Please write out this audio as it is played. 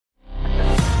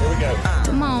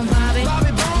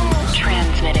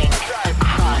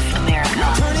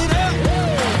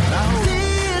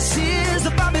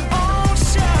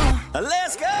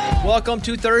welcome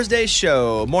to Thursday's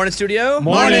show. Morning, studio.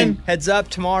 Morning. Heads up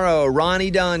tomorrow.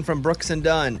 Ronnie Dunn from Brooks and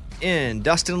Dunn in.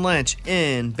 Dustin Lynch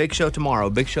in. Big show tomorrow.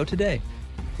 Big show today.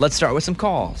 Let's start with some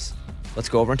calls. Let's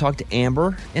go over and talk to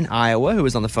Amber in Iowa, who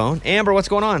is on the phone. Amber, what's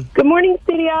going on? Good morning,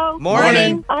 studio.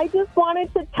 Morning. I just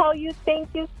wanted to tell you thank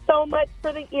you so much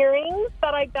for the earrings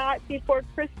that I got before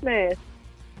Christmas.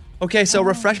 Okay, so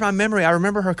refresh my memory. I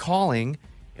remember her calling,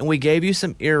 and we gave you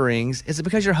some earrings. Is it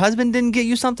because your husband didn't get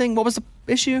you something? What was the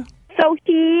issue? So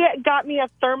he got me a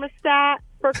thermostat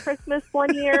for Christmas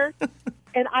one year,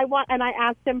 and I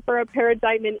asked him for a pair of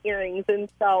diamond earrings. And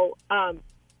so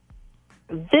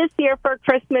this year for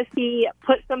Christmas, he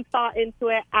put some thought into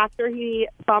it after he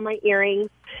saw my earrings.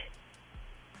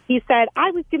 He said,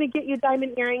 I was going to get you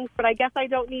diamond earrings, but I guess I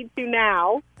don't need to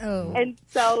now. Oh. And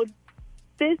so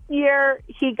this year,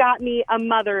 he got me a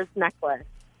mother's necklace.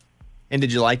 And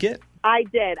did you like it? I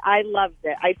did. I loved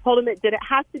it. I told him it didn't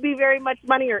have to be very much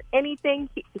money or anything.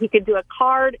 He could do a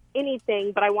card,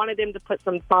 anything, but I wanted him to put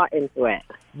some thought into it.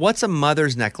 What's a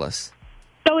mother's necklace?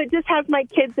 So it just has my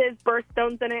kids'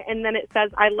 birthstones in it, and then it says,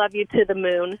 I love you to the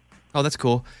moon. Oh, that's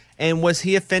cool. And was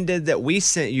he offended that we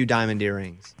sent you diamond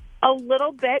earrings? A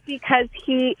little bit, because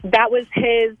that was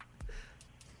his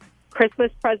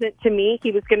Christmas present to me.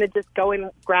 He was going to just go and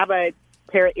grab a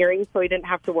pair of earrings so he didn't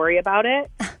have to worry about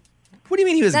it. What do you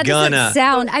mean he was That gonna? doesn't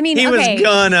sound. I mean, He okay. was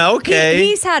gonna. Okay.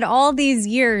 He's had all these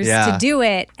years Yeah. to do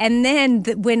it, and then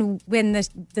when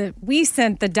we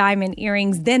sent the diamond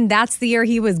earrings, then that's the year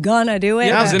he was gonna do it.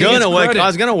 Yeah, I was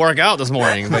gonna work out this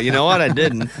morning, but you know what? I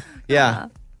didn't. Yeah.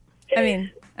 I mean,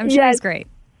 I'm sure Yes. he's great.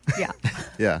 Yeah.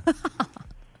 Yeah.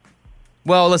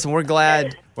 Well, listen, we're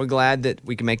glad that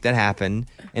we can make that happen,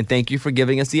 and thank you for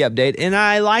giving us the update. And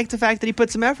I like the fact that he put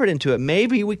some effort into it.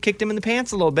 Maybe we kicked him in the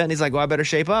pants a little bit, and he's like, "Well, I better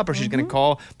shape up, or she's going to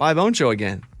call Bobby Bone Show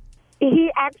again." He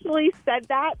actually said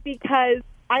that because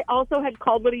I also had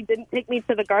called when he didn't take me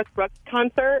to the Garth Brooks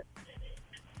concert.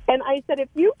 And I said, if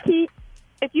you keep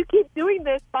doing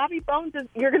this,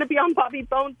 you're going to be on Bobby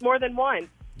Bones more than once.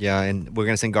 Yeah, and we're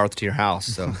going to send Garth to your house,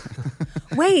 so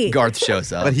Wait. Garth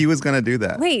shows up. But he was going to do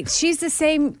that. Wait. She's the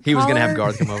same. He was going to have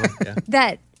caller Garth come over. Yeah.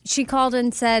 That she called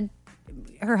and said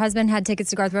her husband had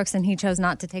tickets to Garth Brooks and he chose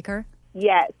not to take her.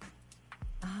 Yes,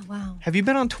 Oh wow. Have you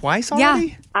been on twice Yeah.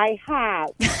 already? I have.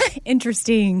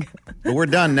 Interesting. But we're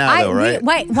done now, though, right?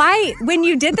 Why? When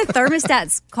you did the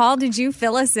thermostats call, did you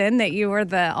fill us in that you were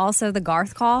also the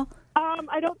Garth call?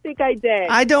 I don't think I did.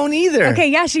 I don't either. Okay,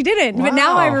 yeah, she didn't. But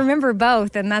now Wow. I remember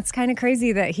both, and that's kind of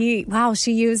crazy that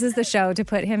she uses the show to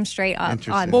put him straight up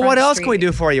Interesting. on Well, what Front else Street. can we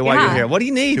do for you while Yeah. you're here? What do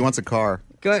you need? She wants a car.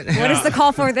 Good. What is the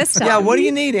call for this time? Yeah, what do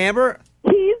you need, Amber?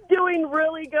 He's doing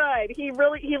really good. He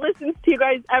listens to you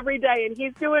guys every day, and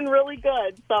he's doing really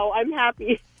good. So I'm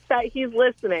happy that he's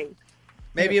listening.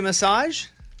 Maybe a massage?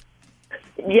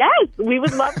 Yes, we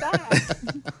would love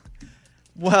that.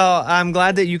 Well, I'm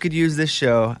glad that you could use this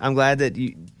show. I'm glad that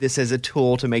this is a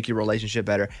tool to make your relationship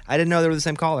better. I didn't know they were the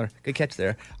same caller. Good catch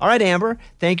there. All right, Amber,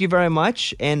 thank you very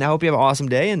much, and I hope you have an awesome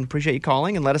day, and appreciate you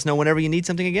calling, and let us know whenever you need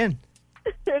something again.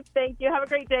 Thank you. Have a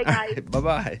great day, guys.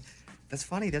 Bye-bye. That's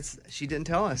funny. She didn't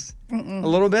tell us. A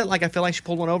little bit, like I feel like she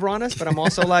pulled one over on us, but I'm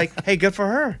also like, hey, good for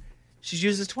her. She's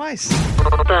used this twice.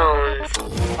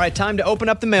 All right, time to open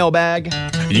up the mailbag.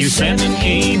 You send an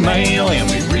email and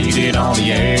we read it on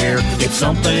the air. It's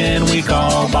something we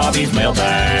call Bobby's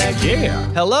Mailbag.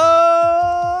 Yeah.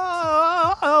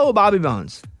 Hello, Bobby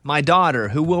Bones. My daughter,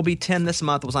 who will be 10 this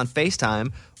month, was on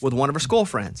FaceTime with one of her school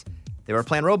friends. They were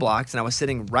playing Roblox, and I was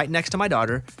sitting right next to my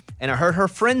daughter, and I heard her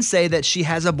friend say that she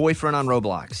has a boyfriend on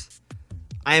Roblox.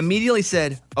 I immediately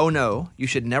said, oh no, you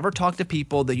should never talk to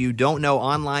people that you don't know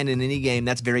online in any game.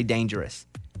 That's very dangerous.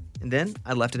 And then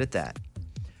I left it at that.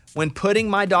 When putting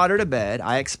my daughter to bed,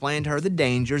 I explained to her the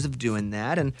dangers of doing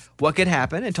that and what could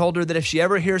happen, and told her that if she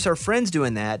ever hears her friends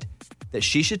doing that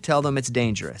she should tell them it's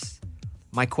dangerous.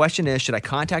 My question is, should I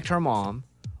contact her mom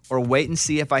or wait and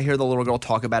see if I hear the little girl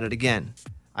talk about it again?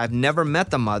 I've never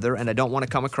met the mother, and I don't want to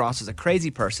come across as a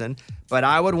crazy person, but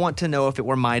I would want to know if it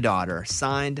were my daughter.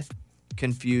 Signed,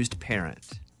 Confused Parent.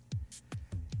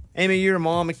 Amy, you're a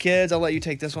mom of kids. I'll let you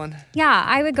take this one. Yeah,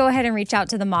 I would go ahead and reach out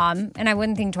to the mom, and I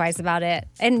wouldn't think twice about it.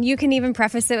 And you can even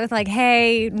preface it with like,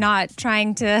 hey, not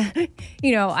trying to,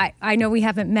 I know we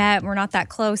haven't met, we're not that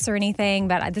close or anything,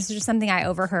 but this is just something I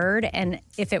overheard. And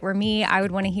if it were me, I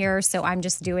would want to hear, so I'm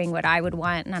just doing what I would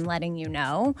want, and I'm letting you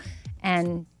know.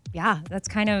 And yeah, that's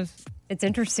it's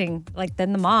interesting. Like,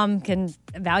 then the mom can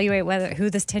evaluate who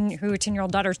a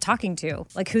 10-year-old daughter's talking to.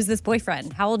 Like, who's this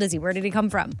boyfriend? How old is he? Where did he come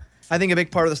from? I think a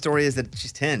big part of the story is that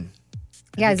she's 10.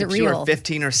 Yeah, is it If you were real?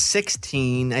 15 or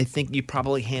 16, I think you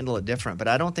probably handle it different. But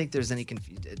I don't think there's any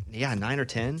confusion. Yeah, 9 or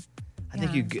 10. I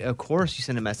think of course, you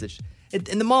send a message. And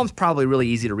the mom's probably really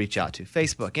easy to reach out to.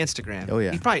 Facebook, Instagram. Oh,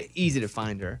 yeah. It's probably easy to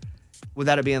find her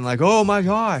without it being like, oh my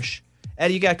gosh.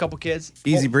 Eddie, you got a couple kids?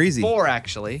 Easy breezy. 4,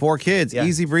 actually. 4 kids. Yeah.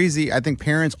 Easy breezy. I think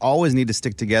parents always need to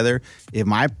stick together. If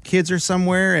my kids are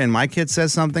somewhere and my kid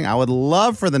says something, I would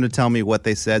love for them to tell me what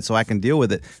they said so I can deal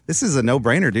with it. This is a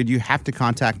no-brainer, dude. You have to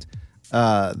contact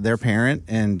their parent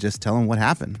and just tell them what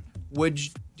happened.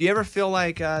 Do you ever feel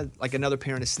like another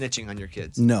parent is snitching on your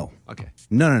kids? No. Okay.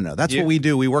 No. That's what we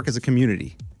do. We work as a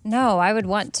community. No, I would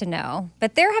want to know.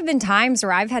 But there have been times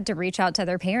where I've had to reach out to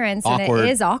their parents Awkward. and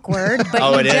it is awkward. But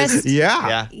Oh, you it is? just,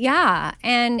 Yeah. Yeah.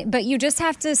 But you just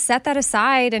have to set that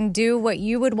aside and do what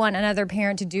you would want another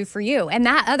parent to do for you. And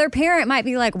that other parent might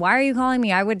be like, why are you calling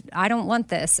me? I don't want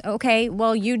this. Okay,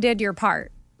 well, you did your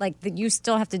part. Like, you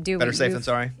still have to do Better what safe you- than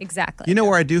sorry. Exactly. You know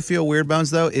where I do feel weird, Bones,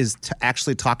 though, is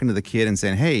actually talking to the kid and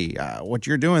saying, hey, what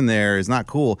you're doing there is not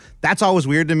cool. That's always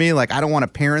weird to me. Like, I don't want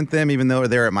to parent them even though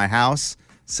they're at my house.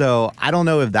 So I don't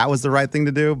know if that was the right thing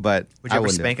to do, but Would you I ever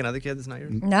wouldn't do spank another kid that's not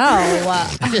yours? No.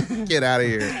 it. Get out of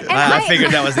here. I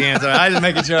figured that was the answer. I just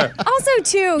making sure. Also,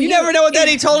 too. You never know what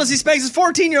Eddie told us he spanks his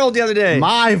 14-year-old the other day.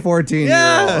 My 14-year-old.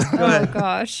 Yeah. Oh,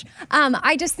 gosh.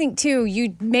 I just think, too,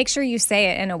 you make sure you say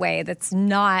it in a way that's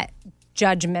not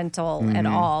judgmental at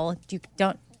all. You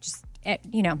don't just,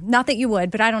 not that you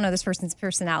would, but I don't know this person's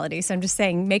personality. So I'm just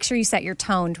saying, make sure you set your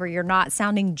tone to where you're not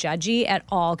sounding judgy at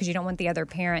all because you don't want the other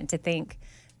parent to think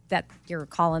that you're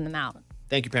calling them out.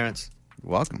 Thank you, parents.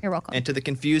 You're welcome. You're welcome. And to the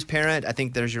confused parent, I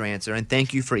think there's your answer. And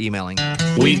thank you for emailing.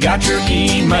 We got your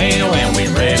email and we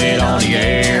read it on the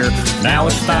air. Now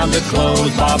it's time to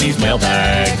close Bobby's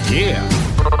mailbag. Yeah.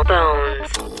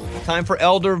 Time for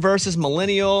elder versus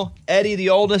millennial. Eddie, the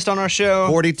oldest on our show.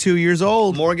 42 years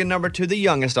old. Morgan, number 2, the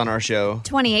youngest on our show.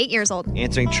 28 years old.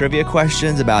 Answering trivia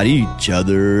questions about each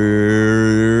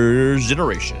other's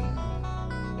generation.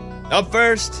 Up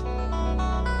first,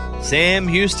 Sam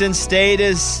Houston State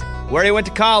is where he went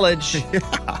to college.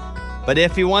 Yeah. But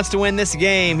if he wants to win this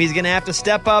game, he's going to have to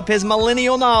step up his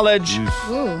millennial knowledge.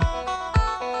 Ooh.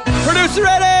 Producer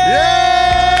Eddie!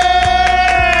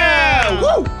 Yeah!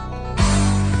 Woo!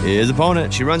 His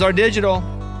opponent, she runs our digital.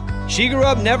 She grew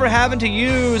up never having to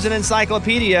use an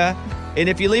encyclopedia. And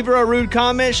if you leave her a rude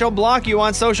comment, she'll block you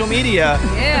on social media.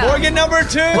 Yeah. Morgan, number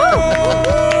 2!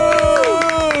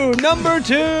 Number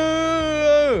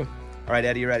 2! All right,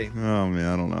 Eddie, you ready? Oh, man,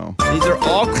 I don't know. These are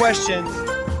all questions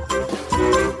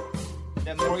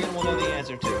that Morgan will know the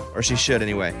answer to. Or she should,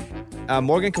 anyway.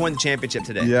 Morgan can win the championship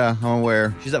today. Yeah, I'm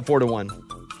aware. She's up 4-1.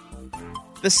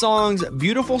 The song's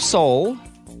Beautiful Soul.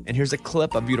 And here's a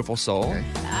clip of Beautiful Soul. Okay.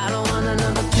 I don't want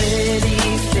another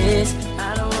pretty face.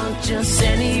 I don't want just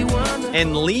anyone.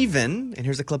 And Leavin'. And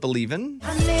here's a clip of Leavin'.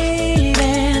 I'm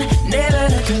leaving,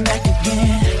 never looking back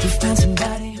again. You found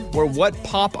somebody who Were what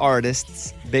pop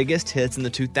artists' biggest hits in the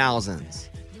 2000s?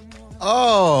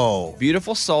 Oh.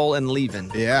 Beautiful Soul and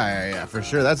Leavin'. Yeah, for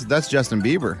sure. That's Justin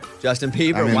Bieber. Justin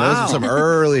Bieber, I mean, wow. those are some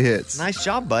early hits. Nice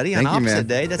job, buddy. Thank On you, opposite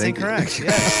man. day. That's Thank you. incorrect.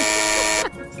 Yes.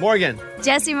 Morgan.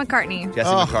 Jesse McCartney. Jesse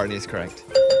McCartney is correct.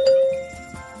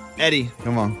 Eddie.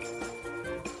 Come on.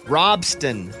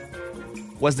 Robston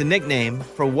was the nickname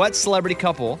for what celebrity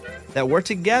couple that were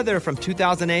together from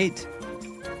 2008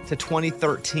 to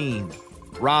 2013?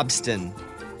 Robston.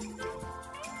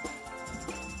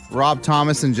 Rob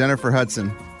Thomas and Jennifer Hudson.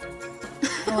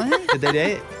 What? Did they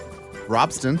date?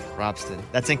 Robston. Robston.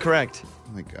 That's incorrect. Oh,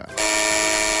 my God.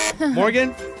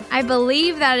 Morgan? I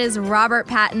believe that is Robert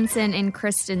Pattinson and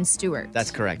Kristen Stewart.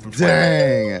 That's correct.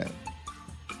 Dang it.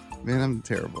 Man, I'm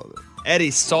terrible at it.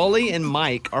 Eddie, Sully and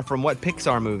Mike are from what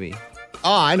Pixar movie?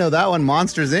 Oh, I know that one.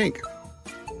 Monsters, Inc.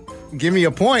 Give me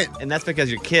a point. And that's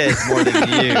because your kids more than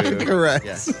you. Correct.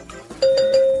 Yes.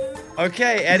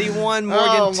 Okay, Eddie 1,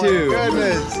 Morgan 2. Oh, my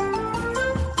goodness.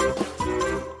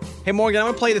 Hey, Morgan, I'm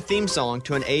going to play the theme song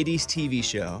to an 80s TV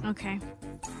show. Okay.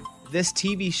 This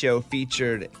TV show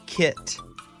featured Kit.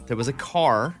 There was a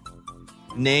car.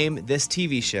 Name this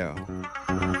TV show.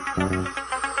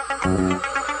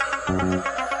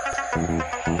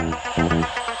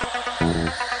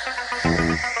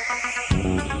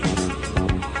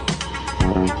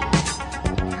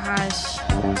 Gosh.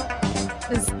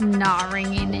 It's not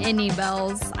ringing any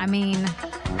bells. I mean,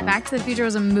 Back to the Future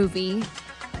was a movie.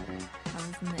 That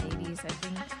was in the 80s, I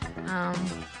think.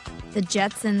 The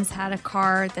Jetsons had a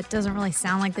car that doesn't really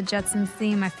sound like the Jetsons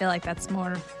theme. I feel like that's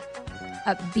more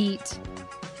upbeat.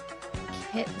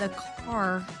 Hit the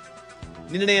car.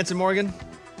 Need an answer, Morgan?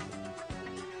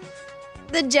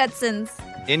 The Jetsons.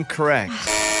 Incorrect.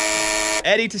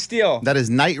 Eddie to steal. That is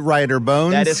Knight Rider,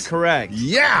 Bones. That is correct.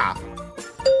 Yeah.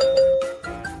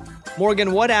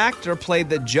 Morgan, what actor played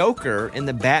the Joker in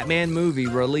the Batman movie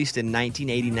released in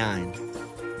 1989?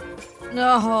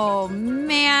 Oh,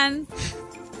 man.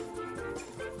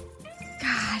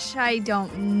 Gosh, I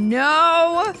don't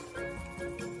know.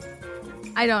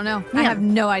 I have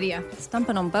no idea.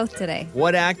 Stumping on both today.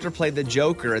 What actor played the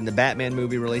Joker in the Batman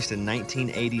movie released in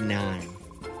 1989?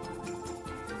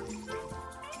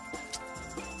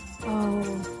 Oh.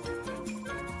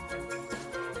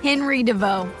 Henry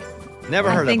DeVoe. Never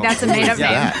heard of him. I think that's a made-up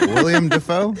name. William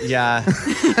Dafoe? Yeah.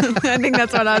 I think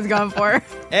that's what I was going for.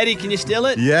 Eddie, can you steal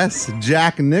it? Yes,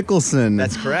 Jack Nicholson.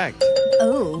 That's correct.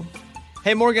 Oh.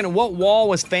 Hey, Morgan, what wall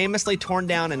was famously torn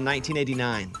down in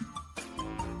 1989?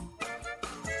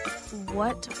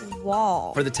 What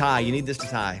wall? For the tie. You need this to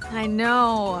tie. I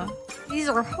know. These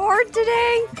are hard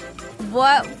today.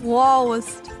 What wall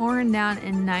was torn down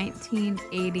in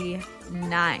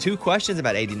 1989? 2 questions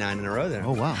about 89 in a row there.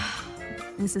 Oh, wow.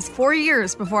 This is 4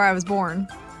 years before I was born.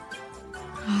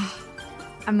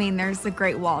 I mean, there's the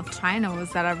Great Wall of China.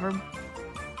 Was that ever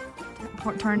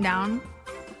turned down?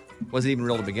 Was it even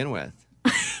real to begin with?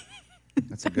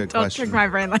 That's a good Don't question. trick my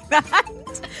brain like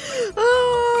that.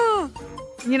 Oh.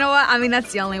 You know what? I mean,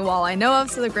 that's the only wall I know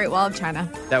of, so the Great Wall of China.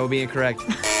 That would be incorrect.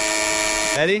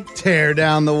 Eddie? Tear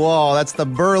down the wall. That's the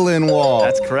Berlin Wall.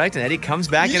 That's correct, and Eddie comes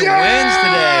back and wins today.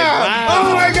 Wow.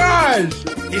 Oh, my gosh.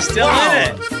 He's still in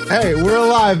it. Hey, we're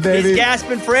alive, baby. He's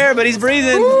gasping for air, but he's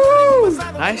breathing. Woo.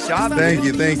 Nice job. Thank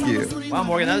you, thank you. Wow,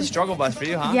 Morgan, that was a struggle bus for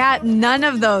you, huh? Yeah, none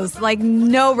of those. Like,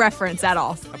 no reference at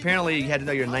all. Apparently, you had to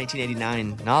know your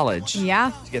 1989 knowledge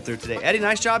Yeah. to get through today. Eddie,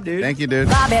 nice job, dude. Thank you, dude.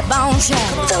 Bobby Bones Show.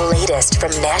 The latest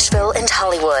from Nashville and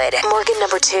Hollywood. Morgan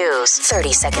number 2's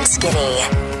 30-Second Skinny.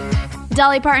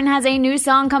 Dolly Parton has a new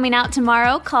song coming out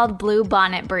tomorrow called Blue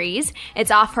Bonnet Breeze. It's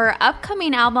off her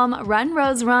upcoming album Run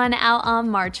Rose Run out on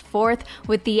March 4th,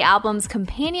 with the album's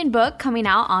companion book coming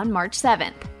out on March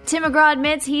 7th. Tim McGraw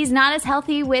admits he's not as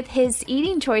healthy with his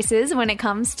eating choices when it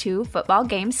comes to football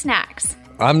game snacks.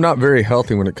 I'm not very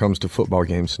healthy when it comes to football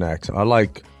game snacks. I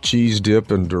like cheese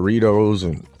dip and Doritos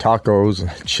and tacos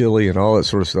and chili and all that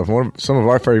sort of stuff. Some of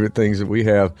our favorite things that we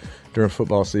have during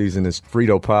football season is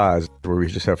Frito pies, where we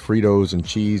just have Fritos and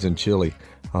cheese and chili.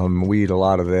 We eat a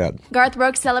lot of that. Garth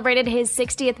Brooks celebrated his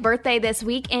 60th birthday this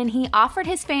week, and he offered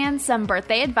his fans some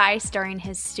birthday advice during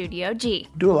his Studio G.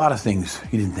 Do a lot of things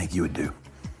you didn't think you would do.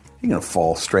 You're going to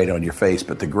fall straight on your face,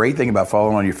 but the great thing about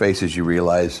falling on your face is you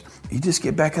realize, you just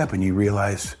get back up and you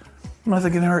realize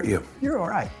nothing can hurt you. You're all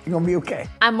right. You're going to be okay.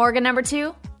 I'm Morgan number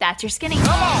 2. That's your skinny.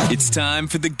 It's time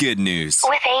for the good news.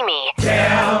 With Amy.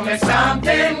 Tell me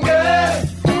something good.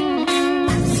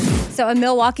 So a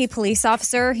Milwaukee police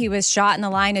officer, he was shot in the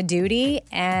line of duty,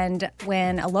 and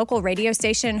when a local radio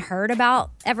station heard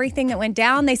about everything that went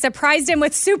down, they surprised him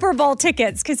with Super Bowl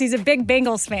tickets because he's a big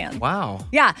Bengals fan. Wow.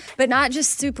 Yeah, but not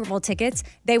just Super Bowl tickets.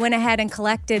 They went ahead and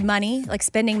collected money, like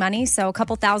spending money, so a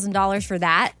couple $1,000s for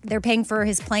that. They're paying for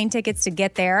his plane tickets to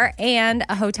get there and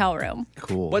a hotel room.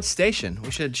 Cool. What station?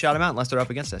 We should shout them out unless they're up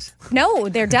against us. No,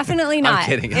 they're definitely not. I'm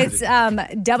kidding. It's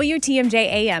WTMJ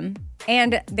AM.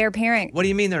 And their parent. What do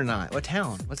you mean they're not? What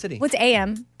town? What city? What's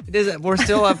AM? It isn't. We're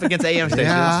still up against AM stations.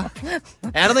 Yeah.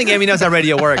 I don't think Amy knows how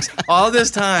radio works. All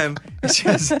this time, it's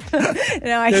just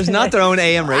there's not their own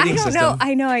AM rating system.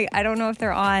 I don't know if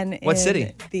they're on. What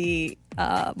city? The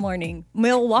morning.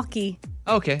 Milwaukee.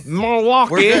 Okay,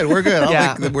 Milwaukee. We're good.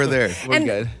 I think we're there. We're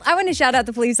good. I want to shout out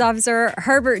the police officer,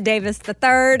 Herbert Davis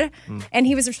III, and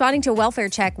he was responding to a welfare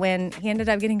check when he ended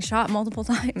up getting shot multiple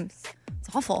times.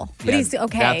 It's awful, but he's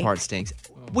okay. That part stinks.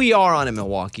 We are on in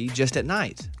Milwaukee just at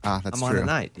night. That's I'm true. on at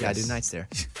night. Yeah, Yes. I do nights there.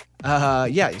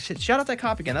 Shout out that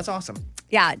cop again. That's awesome.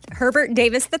 Yeah, Herbert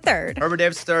Davis III. Herbert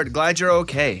Davis III. Glad you're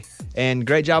okay. And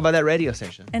great job by that radio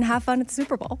station. And have fun at the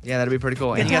Super Bowl. Yeah, that'd be pretty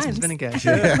cool. Good And you got some times. spinning cash.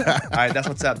 All right, that's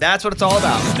what's up. That's what it's all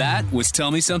about. That was Tell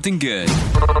Me Something Good.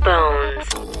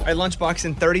 Bones. All right, Lunchbox,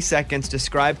 in 30 seconds,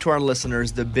 describe to our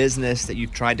listeners the business that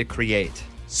you've tried to create.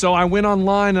 So I went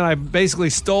online and I basically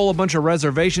stole a bunch of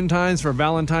reservation times for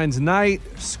Valentine's night,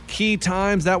 key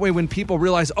times. That way when people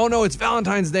realize, oh no, it's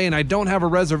Valentine's Day and I don't have a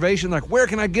reservation, like where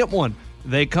can I get one?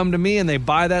 They come to me and they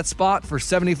buy that spot for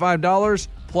 $75,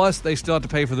 plus they still have to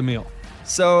pay for the meal.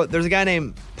 So there's a guy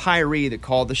named Pyrie that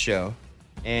called the show,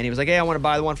 and he was like, hey, I want to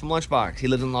buy the one from Lunchbox. He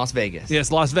lives in Las Vegas.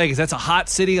 Yes, Las Vegas. That's a hot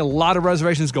city. A lot of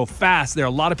reservations go fast. There are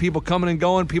a lot of people coming and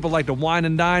going. People like to wine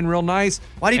and dine real nice.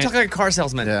 Why do you talk like a car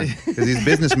salesman? Yeah, because he's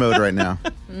business mode right now.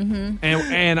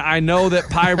 And I know that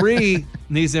Pyrie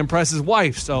needs to impress his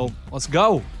wife, so let's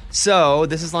go. So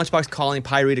this is Lunchbox calling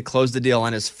Pyrie to close the deal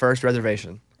on his first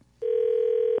reservation.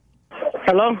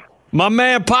 Hello? My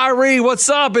man Pyrie, what's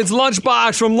up? It's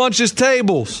Lunchbox from Lunch's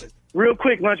Tables. Real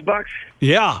quick, Lunchbox.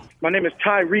 Yeah. My name is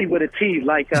Tyree with a T,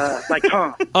 like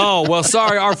Tom. Oh, well,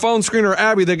 sorry. Our phone screener,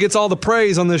 Abby, that gets all the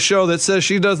praise on this show, that says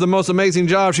she does the most amazing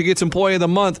job. She gets Employee of the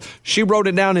Month. She wrote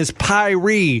it down as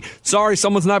Pyrie. Sorry,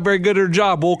 someone's not very good at her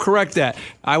job. We'll correct that.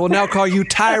 I will now call you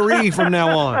Tyree from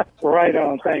now on. Right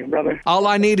on. Thanks, brother. All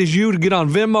I need is you to get on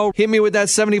Venmo. Hit me with that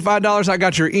 $75. I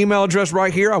got your email address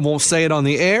right here. I won't say it on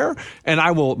the air. And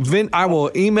I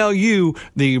will email you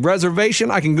the reservation.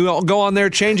 I can go on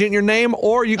there, change it in your name,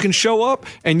 or you can show up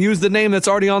and use the name that's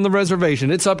already on the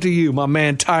reservation. It's up to you, my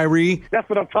man Tyree. That's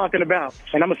what I'm talking about.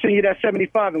 And I'm going to send you that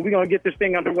 75, and we're going to get this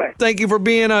thing underway. Thank you for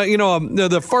being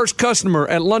the first customer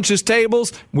at Lunch's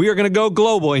Tables. We are going to go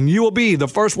global, and you will be the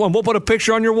first one. We'll put a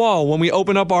picture on your wall when we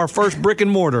open up our first brick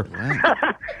and mortar.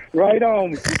 Right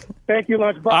on. Thank you,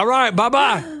 Lunchbox. All right,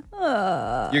 bye-bye.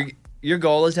 Your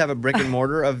goal is to have a brick and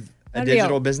mortar of a That'd be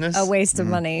digital business? A waste of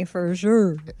money for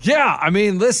sure. Yeah, I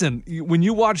mean, listen, when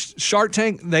you watch Shark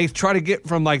Tank, they try to get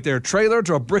from like their trailer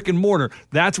to a brick and mortar.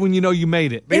 That's when you know you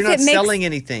made it. But you're not selling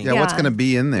anything. Yeah, what's going to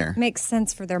be in there? Makes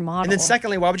sense for their model. And then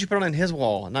secondly, why would you put it on his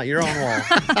wall, not your own wall?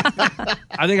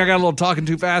 I think I got a little talking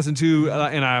too fast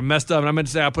and I messed up. And I meant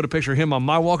to say I put a picture of him on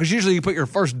my wall because usually you put your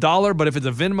first $1, but if it's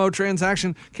a Venmo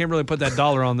transaction, can't really put that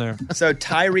 $1 on there. So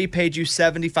Tyree paid you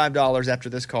 $75 after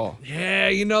this call. Yeah,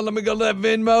 let me go to that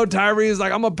Venmo. Tyree is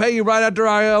like, I'm going to pay you right after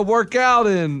I work out.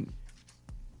 And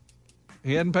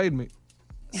he hadn't paid me.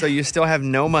 So you still have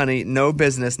no money, no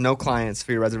business, no clients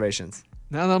for your reservations.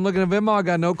 Now that I'm looking at Venmo, I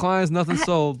got no clients, nothing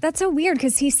sold. That's so weird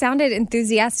because he sounded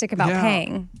enthusiastic about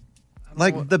paying.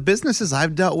 Like the businesses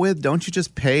I've dealt with, don't you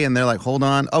just pay and they're like, hold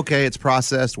on, okay, it's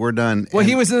processed, we're done. Well,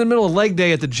 he was in the middle of leg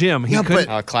day at the gym. He couldn't.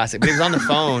 Oh, classic. But he was on the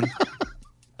phone.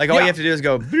 Like all you have to do is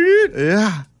go.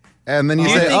 Yeah. And then you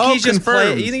say, he's just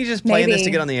confirmed. you think he's just playing this to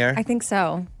get on the air? I think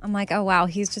so. I'm like, oh, wow,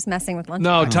 he's just messing with lunch.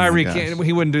 No, Tyree can't.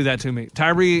 He wouldn't do that to me.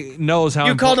 Tyree knows how.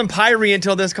 You called him Pyrie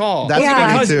until this call.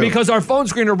 That's because our phone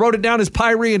screener wrote it down as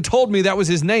Pyrie and told me that was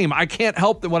his name. I can't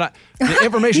help the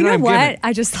information You know I'm what? given.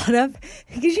 I just thought of,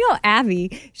 because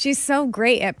Abby, she's so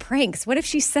great at pranks. What if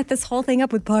she set this whole thing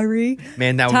up with Pyrie?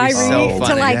 Man, that would be so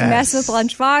funny. To mess with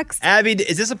Lunchbox? Abby,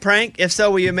 is this a prank? If so,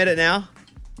 will you admit it now?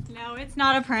 No, it's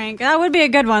not a prank. That would be a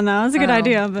good one, though. It's a good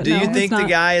idea. But do no, you think it's the not.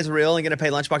 guy is real and going to pay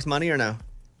Lunchbox money or no?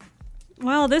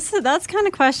 Well, that's kind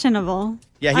of questionable.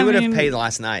 Yeah, he would have paid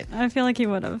last night. I feel like he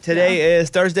would have. Today is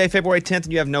Thursday, February 10th,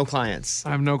 and you have no clients.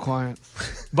 I have no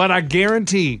clients. But I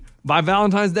guarantee by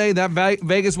Valentine's Day, that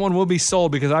Vegas one will be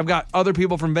sold because I've got other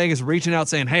people from Vegas reaching out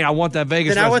saying, hey, I want that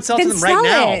Vegas. Then I would sell to Then them right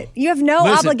now. it. You have no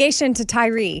obligation to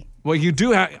Tyree. Well, you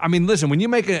do have. I mean, listen, when you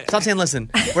make a. Stop saying listen.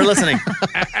 We're listening.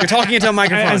 You're talking into a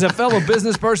microphone. As a fellow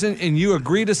business person and you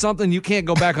agree to something, you can't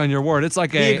go back on your word. It's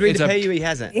like he agreed to pay you, he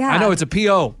hasn't. Yeah. I know, it's a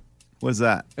PO. What's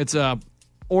that? It's a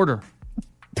order.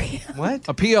 What?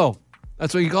 A PO.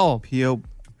 That's what you call them. PO.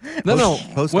 No.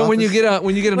 Post When you office?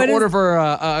 get an order for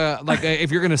if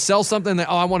you're going to sell something,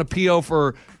 I want a PO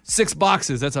for 6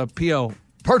 boxes. That's a PO.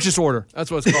 Purchase order. That's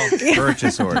what it's called.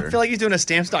 Purchase order. I feel like he's doing a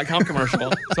stamps.com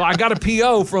commercial. So I got a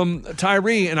PO from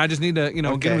Tyree, and I just need to,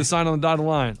 get him to sign on the dotted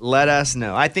line. Let us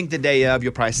know. I think the day of,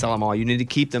 you'll probably sell them all. You need to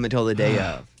keep them until the day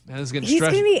of. He's going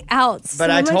to be out so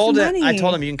But I told much money. I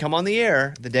told him you can come on the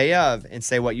air the day of and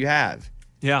say what you have.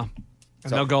 Yeah.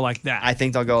 And they'll go like that. I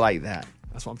think they'll go like that.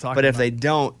 That's what I'm talking But if about. they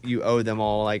don't, you owe them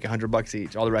all like $100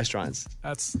 each, all the restaurants.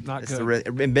 That's not It's good.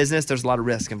 in business, there's a lot of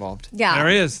risk involved. Yeah. There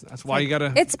is. That's why you got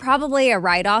to. It's probably a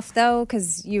write-off, though,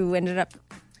 because you ended up...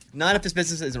 Not if this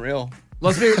business isn't real.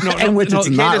 Let's be no, And which it's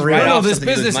not real. No, this Something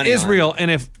you lose business money is on. real,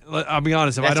 and if I'll be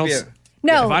honest, if It I has to don't, be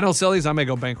No. if I don't sell these, I may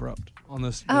go bankrupt on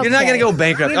this. Oh. You're not going to Okay. go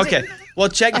bankrupt. You Okay. Well,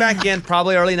 check back in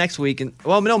probably early next week. And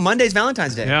Monday's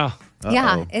Valentine's Day. Yeah.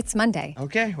 Yeah, it's Monday.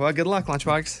 Okay. Well, good luck,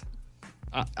 Lunchbox.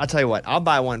 I'll tell you what. I'll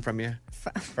buy one from you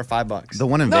for $5. The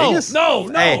one in No, Vegas? no,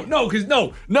 Hey.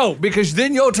 because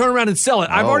then you'll turn around and sell it.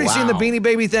 I've Oh, already seen the wow. Beanie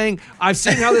Baby thing. I've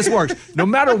seen how this works. No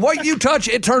matter what you touch,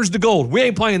 it turns to gold. We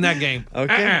ain't playing that game.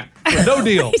 Okay. No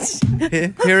deal.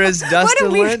 Here is What Dustin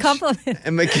a weird Lynch compliment.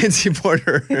 and Mackenzie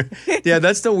Porter. Yeah,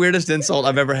 that's the weirdest insult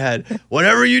I've ever had.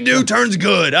 Whatever you do turns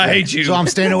good. I hate you. So I'm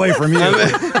staying away from you.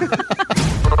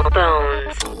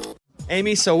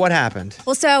 Amy, so what happened?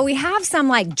 Well, so we have some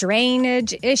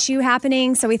drainage issue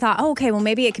happening. So we thought, okay, well,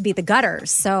 maybe it could be the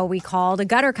gutters. So we called a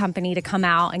gutter company to come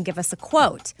out and give us a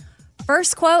quote.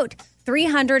 First quote,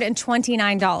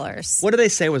 $329. What did they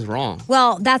say was wrong?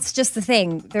 Well, that's just the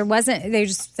thing. They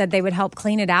just said they would help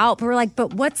clean it out. But we're like,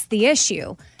 but what's the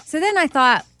issue? So then I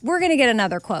thought, we're going to get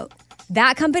another quote.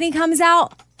 That company comes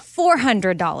out,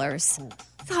 $400.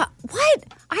 I thought, what?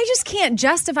 I just can't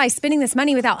justify spending this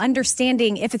money without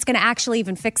understanding if it's going to actually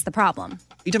even fix the problem.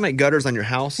 You talking about gutters on your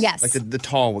house? Yes. Like the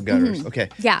tall gutters. Mhm. Okay.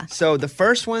 Yeah. So the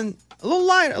first one, a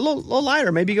little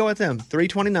lighter. Maybe go with them.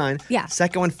 $329. Yeah.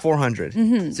 Second one, $400.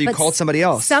 Mhm. So you But called somebody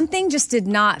else. Something just did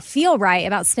not feel right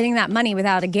about spending that money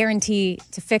without a guarantee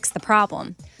to fix the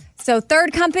problem. So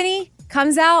third company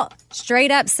comes out,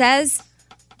 straight up says,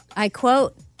 I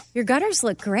quote, "Your gutters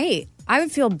look great. I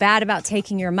would feel bad about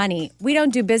taking your money. We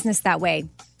don't do business that way."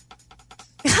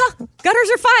 Gutters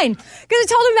are fine. Because I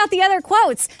told him about the other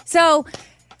quotes. So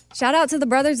shout out to the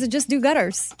brothers that just do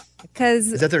gutters.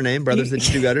 Because Is that their name? Brothers that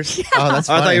just do gutters? Yeah. Oh, that's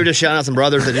I thought funny. you were just shouting out some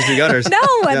brothers that just do gutters. No,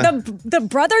 Yeah. the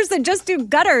brothers that just do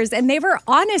gutters, and they were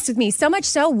honest with me. So much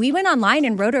so, we went online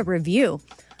and wrote a review.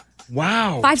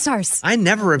 Wow. 5 stars. I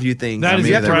never review things. That is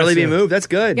you have to really be impressive. moved. That's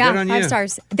good. Yeah, Good on 5 you.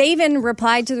 stars. They even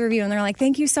replied to the review, and they're like,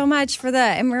 "Thank you so much for the."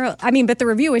 And but the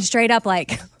review was straight up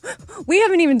like, "We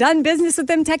haven't even done business with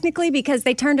them technically because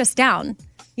they turned us down."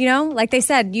 You know, like they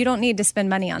said, you don't need to spend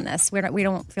money on this. We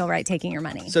don't feel right taking your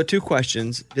money. So 2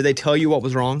 questions. Did they tell you what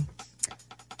was wrong?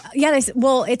 Yeah,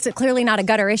 well, it's clearly not a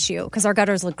gutter issue because our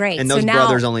gutters look great. And those so now,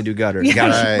 brothers only do gutters.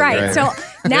 Got it. right. So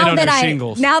now don't that do I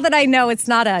shingles. now that I know it's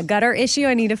not a gutter issue,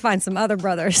 I need to find some other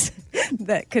brothers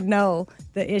that could know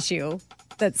the issue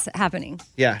that's happening.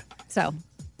 Yeah.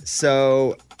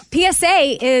 So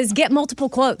PSA is get multiple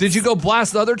quotes. Did you go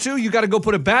blast the other 2? You got to go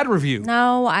put a bad review.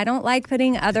 No, I don't like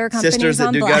putting other companies sisters that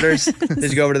on do blast. gutters. Did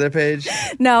you go over to their page?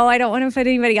 No, I don't want to put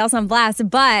anybody else on blast,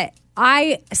 but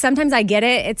sometimes I get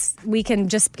it. We can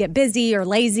just get busy or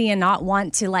lazy and not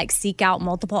want to like seek out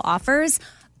multiple offers.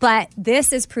 But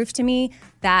this is proof to me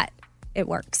that it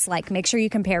works. Like, make sure you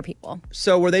compare people.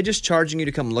 So were they just charging you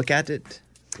to come look at it?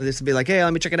 Or this would be like, hey,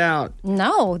 let me check it out.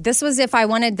 No, this was if I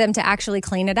wanted them to actually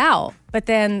clean it out. But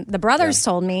then the brothers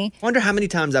told me. I wonder how many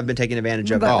times I've been taken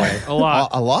advantage of that way. A lot.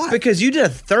 A lot. Because you did a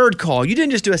third call. You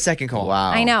didn't just do a second call.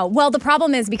 Wow. I know. Well, the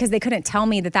problem is because they couldn't tell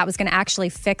me that was going to actually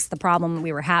fix the problem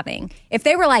we were having. If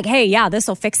they were like, hey, yeah, this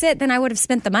will fix it, then I would have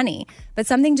spent the money. But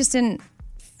something just didn't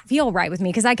feel right with me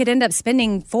because I could end up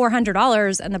spending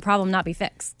 $400 and the problem not be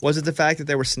fixed. Was it the fact that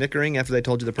they were snickering after they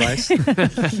told you the price? They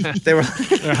were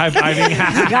They're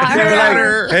high-fiving. they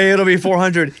were like, hey, it'll be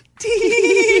 $400.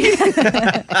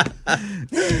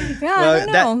 Yeah, I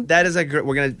don't know. That is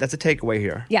that's a takeaway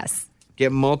here. Yes.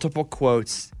 Get multiple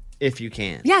quotes if you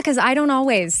can. Yeah, because I don't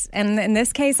always. And in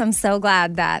this case, I'm so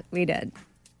glad that we did.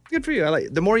 Good for you. I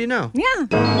like the more you know. Yeah.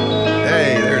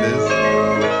 Hey, there it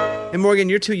is. And Morgan,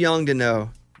 you're too young to know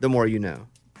the more you know.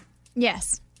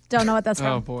 Yes. Don't know what that's from.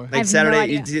 Oh, boy. Like have Saturday, no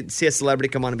you idea. see a celebrity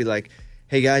come on and be like,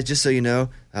 hey guys, just so you know,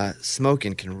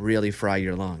 smoking can really fry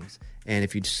your lungs. And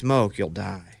if you smoke, you'll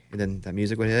die. And then that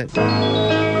music would hit. And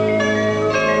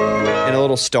a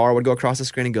little star would go across the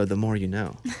screen and go, the more you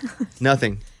know.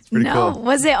 Nothing. It's pretty No. cool.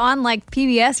 Was it on like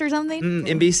PBS or something?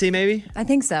 NBC maybe? I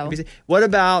think so. NBC. What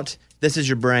about this is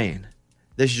your brain?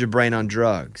 This is your brain on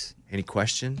drugs. Any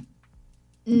question?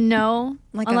 No.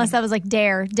 Like Unless a- that was like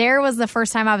Dare. Dare was the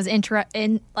first time I was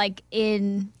introduced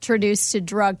to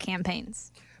drug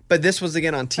campaigns. But this was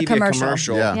again on TV, a commercial.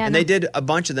 commercial. Yeah. Yeah, And no. they did a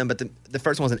bunch of them, but the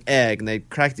first one was an egg, and they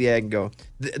crack the egg and go,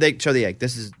 they show the egg.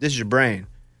 This is your brain.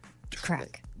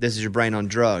 Crack. This is your brain on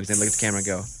drugs. Then look at the camera and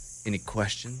go, any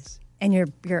questions? And your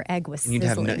egg was And you'd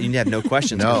have sizzling. no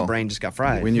questions because No. the brain just got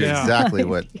fried. We knew Yeah. exactly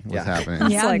what was Yeah.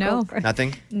 happening. Yeah, like, no. oh,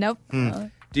 Nothing? Nope.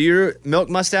 Do your milk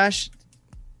mustache,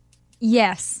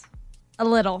 Yes. A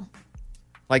little.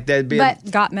 like that'd be But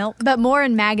Got milk? but more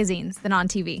in magazines than on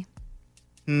TV.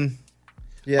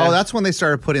 yeah, Oh, that's when they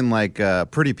started putting like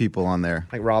pretty people on there.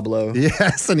 like Rob Lowe.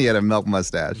 Yes, and he had a milk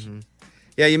mustache.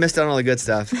 Yeah, you missed out on all the good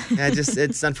stuff. Yeah,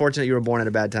 it's unfortunate you were born at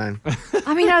a bad time.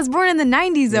 I mean, I was born in the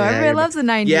 90s, though. Yeah, Everybody you're- loves the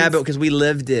 90s. Yeah, but because we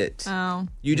lived it. Oh.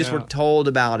 You just Yeah. were told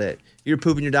about it. You were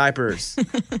pooping your diapers.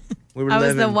 We were I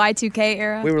was living. the Y2K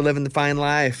era. We were living the fine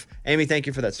life. Amy, thank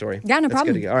you for that story. Yeah, no That's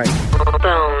problem. Good to go. All right.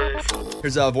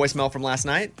 Here's a voicemail from last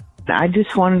night. I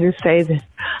just wanted to say that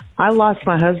I lost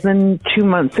my husband 2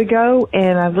 months ago,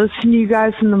 and I listen to you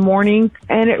guys in the morning,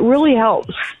 and it really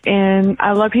helps. And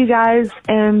I love you guys,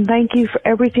 and thank you for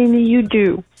everything that you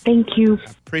do. Thank you.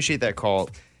 Appreciate that call.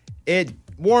 It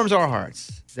warms our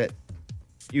hearts that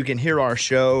you can hear our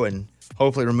show and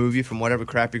hopefully remove you from whatever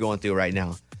crap you're going through right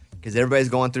now. Because everybody's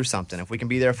going through something. If we can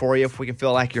be there for you, if we can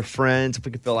feel like your friends, if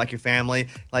we can feel like your family,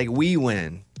 like we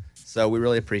win. So we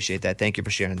really appreciate that. Thank you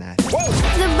for sharing that.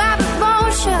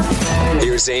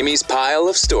 Here's Amy's pile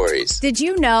of stories. Did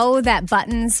you know that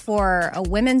buttons for a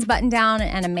women's button down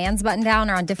and a man's button down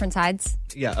are on different sides?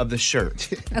 Yeah, of the shirt.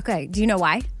 Okay. Do you know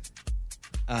why?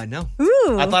 No.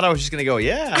 Ooh. I thought I was just going to go,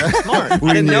 yeah, that's smart. I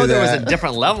didn't know there was a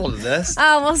different level to this.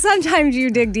 Oh, well, sometimes you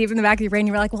dig deep in the back of your brain.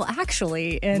 You were like, well,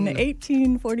 actually, in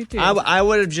 1842. I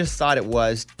would have just thought it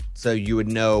was so you would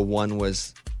know one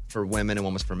was for women and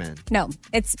one was for men. No,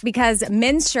 it's because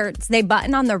men's shirts, they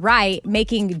button on the right,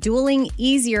 making dueling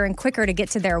easier and quicker to get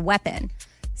to their weapon.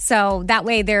 So that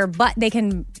way if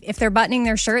they're buttoning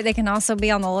their shirt, they can also be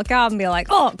on the lookout and be like,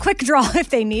 oh, quick draw if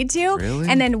they need to. Really?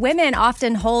 And then women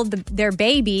often hold their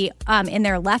baby in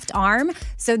their left arm.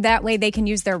 So that way they can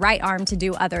use their right arm to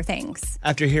do other things.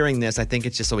 After hearing this, I think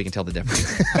it's just so we can tell the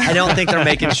difference. I don't think they're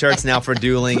making shirts now for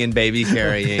dueling and baby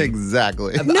carrying.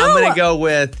 Exactly. I'm going to go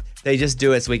with they just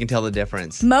do it so we can tell the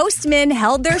difference. Most men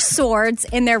held their swords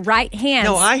in their right hands.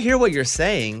 No, I hear what you're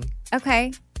saying.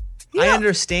 Okay. I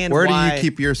understand Where why. do you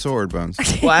keep your sword, Bones?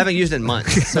 Well, I haven't used it in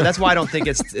months, so that's why I don't think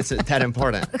it's that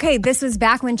important. Okay, this was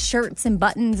back when shirts and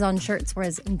buttons on shirts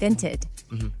was invented.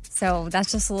 Mm-hmm. So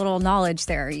that's just a little knowledge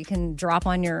there. You can drop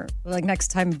on your,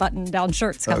 next time button-down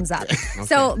shirts comes up.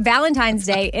 So Valentine's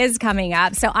Day is coming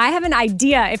up. So I have an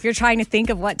idea if you're trying to think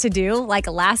of what to do, like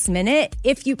last minute.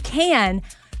 If you can,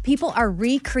 people are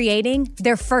recreating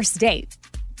their first date.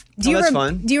 That's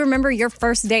fun. Do you remember your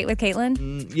first date with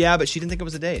Caitlin? Yeah, but she didn't think it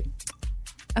was a date.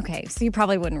 Okay, so you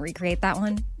probably wouldn't recreate that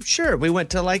one? Sure. We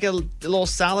went to like a little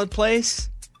salad place,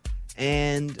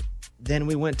 and then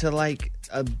we went to like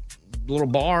a little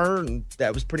bar, and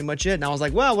that was pretty much it. And I was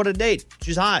like, wow, what a date.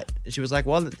 She's hot. And she was like,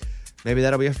 well, maybe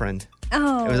that'll be a friend.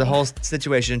 Oh. It was a whole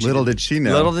situation. Little did she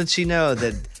know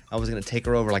that I was going to take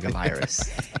her over like a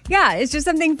virus. Yeah, it's just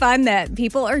something fun that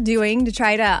people are doing to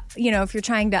try to, if you're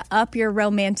trying to up your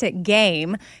romantic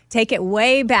game, take it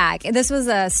way back. And this was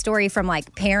a story from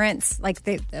like parents,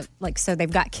 so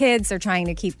they've got kids, they're trying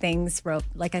to keep things,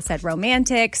 like I said,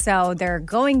 romantic. So they're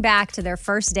going back to their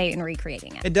first date and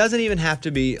recreating it. It doesn't even have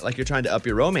to be like you're trying to up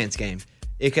your romance game.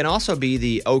 It can also be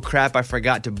the, oh crap, I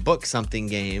forgot to book something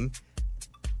game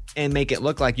and make it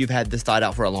look like you've had this thought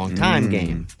out for a long time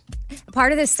game.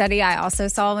 Part of this study I also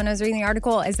saw when I was reading the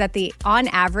article is that on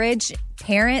average,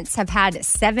 parents have had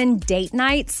 7 date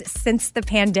nights since the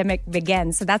pandemic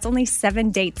began. So that's only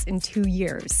 7 dates in 2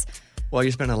 years. Well,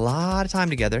 you spend a lot of time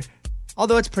together.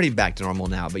 Although it's pretty back to normal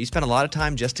now, but you spent a lot of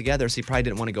time just together, so you probably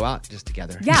didn't want to go out just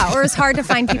together. Yeah, or it's hard to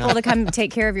find people to come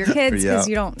take care of your kids because Yeah.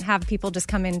 you don't have people just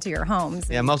come into your homes.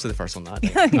 Yeah, mostly the first one, not.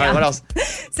 All right, what else?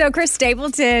 So Chris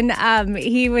Stapleton,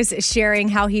 he was sharing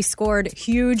how he scored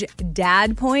huge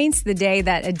dad points the day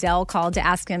that Adele called to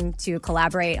ask him to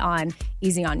collaborate on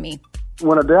Easy on Me.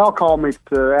 When Adele called me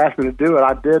to ask me to do it,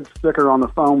 I did stick her on the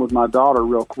phone with my daughter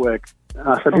real quick.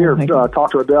 I said, here,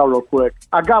 talk to Adele real quick.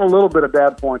 I got a little bit of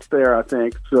dad points there, I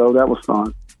think, so that was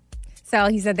fun. So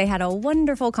he said they had a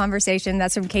wonderful conversation.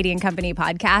 That's from Katie and Company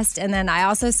podcast. And then I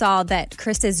also saw that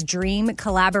Chris's dream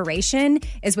collaboration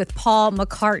is with Paul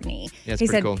McCartney. Yeah, it's he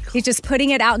pretty said cool. he's just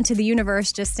putting it out into the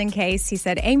universe just in case. He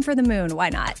said, aim for the moon. Why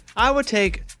not? I would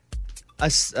take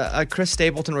a Chris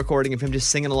Stapleton recording of him just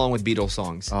singing along with Beatles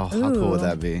songs. Oh, how cool would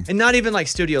that be? And not even like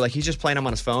studio, like he's just playing them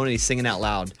on his phone and he's singing out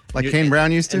loud. Like Kane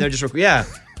Brown used to? And they're just, yeah,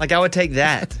 like I would take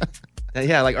that.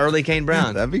 Yeah, like early Kane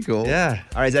Brown. That'd be cool. Yeah.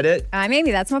 All right, is that it? Maybe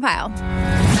that's my pile.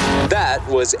 That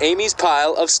was Amy's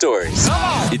pile of stories.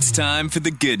 It's time for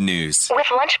the good news. With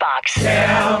Lunchbox.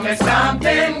 Tell me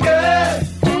something good.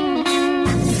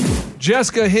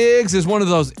 Jessica Higgs is one of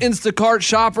those Instacart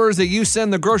shoppers that you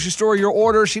send the grocery store your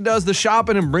order. She does the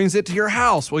shopping and brings it to your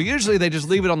house. Well, usually they just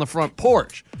leave it on the front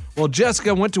porch. Well,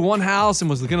 Jessica went to one house and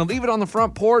was going to leave it on the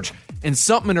front porch, and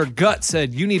something in her gut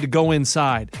said, you need to go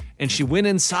inside. And she went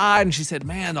inside and she said,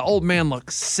 man, the old man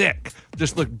looks sick,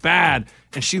 just looked bad.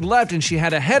 And she left and she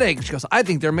had a headache. She goes, I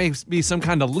think there may be some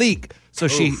kind of leak. So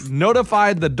she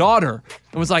notified the daughter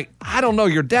and was like, I don't know,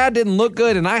 your dad didn't look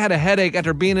good and I had a headache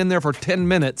after being in there for 10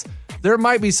 minutes. There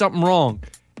might be something wrong.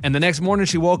 And the next morning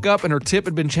she woke up and her tip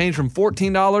had been changed from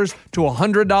 $14 to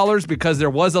 $100 because there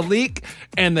was a leak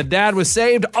and the dad was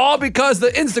saved, all because the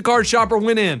Instacart shopper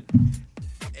went in.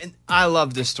 And I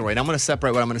love this story. And I'm going to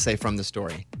separate what I'm going to say from the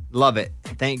story. Love it.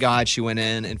 Thank God she went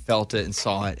in and felt it and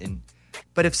saw it.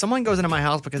 But if someone goes into my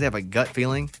house because they have a gut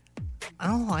feeling, I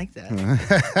don't like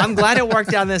that. I'm glad it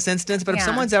worked out in this instance, but if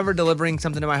someone's ever delivering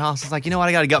something to my house, it's like, you know what,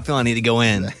 I got a gut feeling I need to go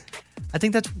in. I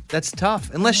think that's tough,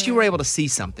 unless you were able to see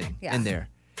something in there.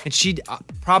 And she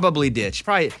probably did. She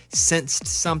probably sensed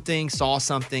something, saw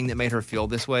something that made her feel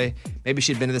this way. Maybe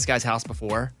she'd been to this guy's house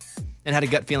before and had a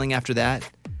gut feeling after that.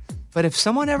 But if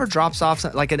someone ever drops off,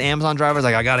 like an Amazon driver's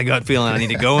like, I got a gut feeling I need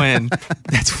to go in,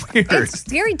 that's weird. It's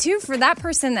scary, too, for that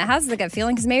person that has the gut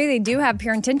feeling because maybe they do have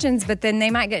pure intentions, but then they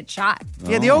might get shot.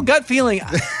 Yeah, the old gut feeling.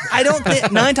 I don't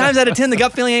think 9 times out of 10, the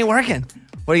gut feeling ain't working.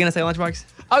 What are you going to say, Lunchbox?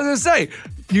 I was going to say,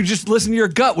 You just listen to your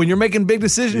gut. When you're making big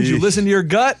decisions, you listen to your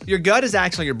gut. Your gut is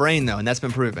actually your brain, though, and that's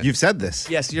been proven. You've said this.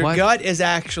 Yes, your gut is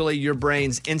actually your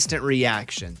brain's instant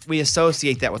reaction. We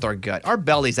associate that with our gut. Our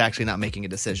belly's actually not making a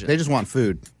decision. They just want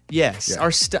food. Yes. Yeah.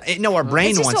 Our brain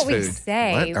It's just wants what we food.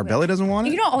 say. What? Our belly doesn't want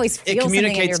it? You don't always feel It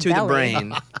communicates to something in your the belly.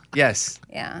 brain. Yes.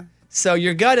 Yeah, So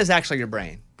your gut is actually your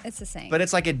brain. it's the same. But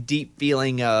it's like a deep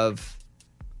feeling of,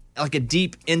 like a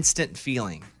deep instant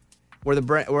feeling, where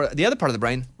the other part of the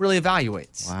brain really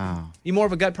evaluates. Wow. You more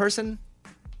of a gut person?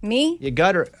 Me?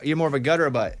 You're more of a gut or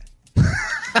a butt?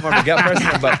 More of a gut person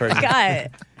or a butt person?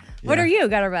 Gut. What are you,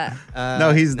 gut or butt?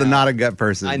 No, he's not a gut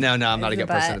person. I know, I'm not a He's a gut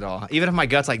person butt. at all. Even if my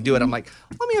gut's like, do it, I'm like,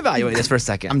 let me evaluate this for a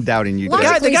second. I'm doubting you. The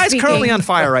Logically guy's speaking. currently on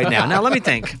fire right now. Now let me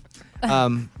think.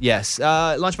 Yes,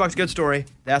 Lunchbox Good Story.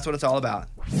 That's what it's all about.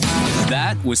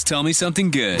 That was Tell Me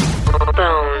Something Good.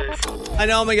 I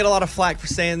know I'm gonna get a lot of flack for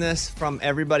saying this from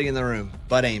everybody in the room,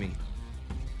 but Amy.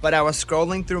 But I was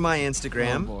scrolling through my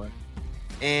Instagram,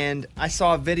 and I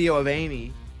saw a video of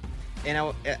Amy,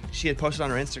 and she had posted on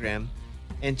her Instagram,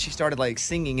 and she started like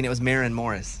singing, and it was Maren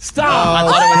Morris. Stop! I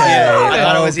thought it was you. I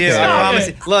thought it was you. I Stop promise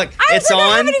you. Look, it's I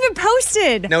on. haven't even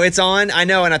posted. No, it's on. I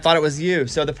know, and I thought it was you.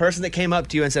 So the person that came up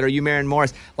to you and said, "Are you Maren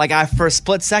Morris?" Like I, for a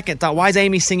split second, thought, "Why is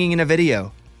Amy singing in a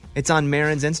video?" It's on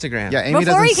Maren's Instagram. Yeah, Amy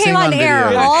Before doesn't he came sing on air,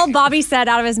 video. all Bobby said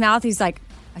out of his mouth, he's like,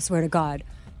 "I swear to God,"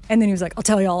 and then he was like, "I'll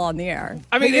tell y'all on the air."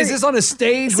 I mean, is this on a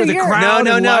stage with a you're- crowd?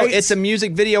 No. and lights? It's a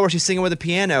music video where she's singing with a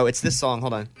piano. It's this song.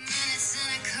 Hold on.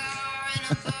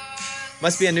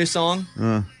 Must be a new song.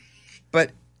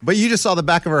 But you just saw the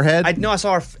back of her head? I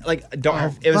saw her like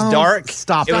dark. It was Don't dark.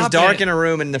 stop It was it. dark in a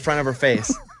room in the front of her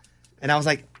face, and I was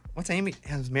like, "What's Amy?"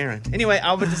 It was Maren. Anyway,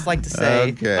 I would just like to say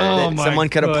Okay. that Oh, my someone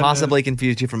could have goodness. possibly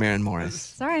confused you for Maren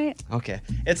Morris. It's all right. Okay,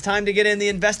 it's time to get in the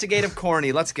investigative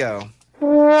corny. Let's go.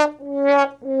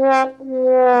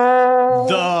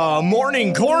 The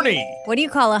Morning Corny. What do you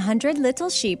call 100 little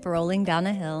sheep rolling down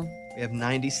a hill? We have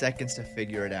 90 seconds to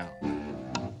figure it out.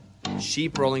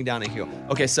 Sheep rolling down a hill.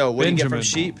 Okay, so what do you get from Benjamin.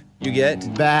 sheep? You get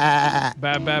Bah.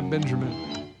 Bad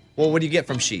Benjamin. well. What do you get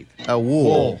from sheep? A wool.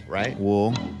 Wool, right?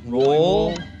 Wool.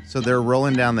 Wool, So they're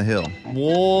rolling down the hill.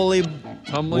 woolly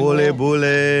Tumbling. Woolly wall.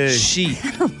 bully. sheep.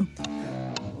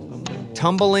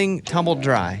 Tumbling, tumble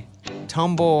dry.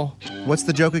 Tumble. What's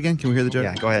the joke again? Can we hear the joke?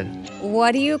 Yeah, go ahead.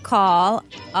 What do you call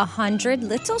 100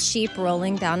 little sheep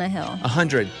rolling down a hill?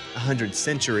 100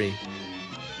 century.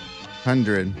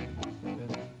 100.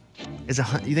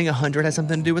 You think 100 has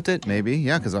something to do with it? Maybe.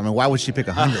 Yeah, because, why would she pick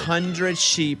 100? 100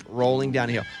 sheep rolling down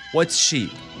a hill. What's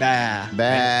sheep? Bah.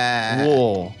 Bah.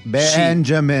 Wool. Sheep.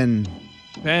 Benjamin.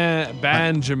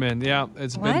 Benjamin. Yeah,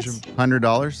 it's What? Benjamin.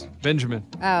 $100? Benjamin.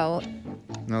 Oh,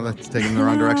 No, that's taking the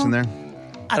wrong direction there.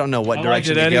 I don't know what I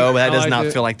direction liked it, to go, Eddie. but that I does liked not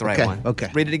it. feel like the right Okay, one. okay.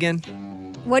 Read it again.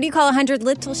 what do you call 100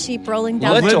 little sheep rolling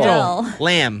down a Little. hill?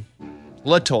 Lamb.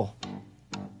 Little.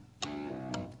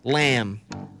 Lamb.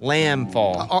 Lamb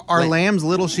fall. Are lambs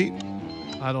little sheep?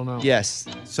 I don't know. Yes.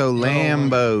 So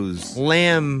Lambos.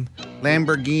 Lamb.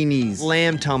 Lamborghinis.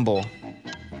 Lamb tumble.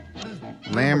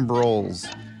 Lambrolls.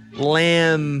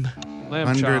 Lamb. Lamb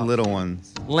 100 chop. little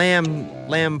ones.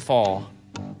 Lamb fall.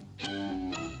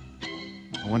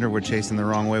 I wonder if we're chasing the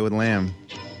wrong way with lamb.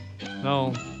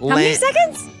 No. How many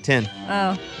seconds? 10.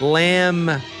 Oh, Lamb.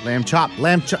 Lamb chop.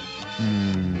 Lamb chop.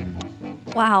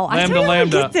 wow. I Lambda, thought y'all would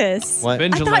lambda. get this. What? I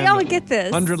Benjamin thought y'all Lambda. would get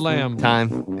this. 100 lamb.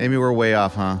 Time. Amy, we're way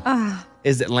off, huh?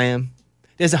 Is it lamb?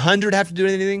 Does 100 have to do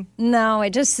anything? No,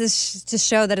 it just is to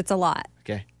show that it's a lot.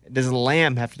 Okay. Does a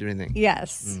lamb have to do anything?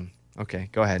 Yes. Okay,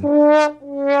 go ahead.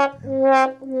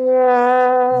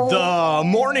 The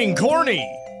Morning Corny.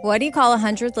 What do you call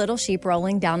 100 little sheep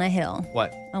rolling down a hill?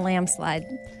 What? A landslide.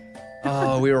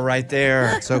 Oh, we were right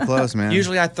there. So close, man.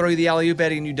 Usually I throw you the alley-oop,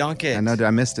 Eddie, and you dunk it. I know,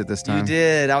 I missed it this time. You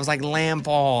did. I was like lamb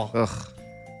fall. Ugh.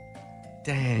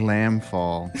 Dang. Lamb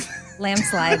fall.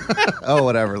 Landslide. Oh,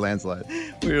 whatever. Landslide.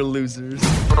 We were losers.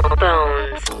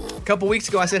 A couple weeks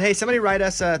ago, I said, hey, somebody write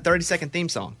us a 30-second theme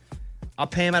song. I'll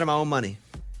pay him out of my own money.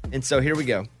 And so here we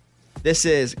go. This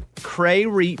is Cray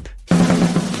Reap.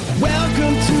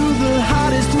 Welcome to the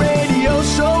hottest radio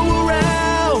show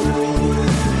around.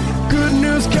 Good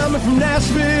news coming from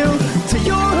Nashville to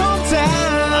your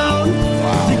hometown.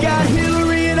 You got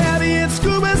Hillary and Abby and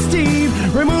Scuba Steve.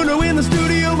 Raimundo in the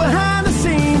studio behind the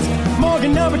scenes.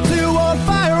 Morgan number 2 on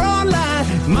fire online.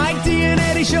 Mike D and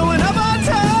Eddie showing up on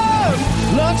time.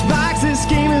 Lunchbox is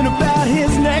scheming about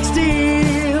his next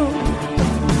deal.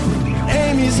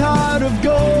 Amy's heart of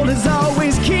gold is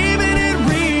always keeping it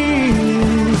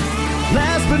real.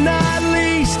 Last but not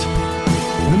least,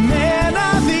 the man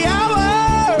of the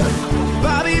hour,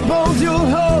 Bobby Bones, your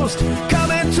host,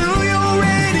 coming to your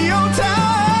radio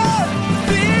tower.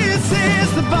 Feel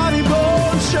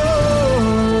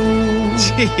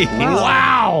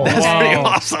Wow. That's pretty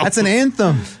awesome. That's an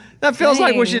anthem. That feels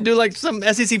like we should do like some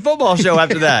SEC football show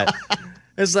after that.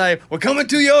 It's like, we're coming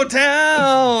to your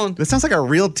town. That sounds like a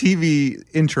real TV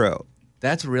intro.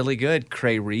 That's really good,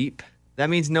 Cray Reap. That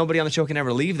means nobody on the show can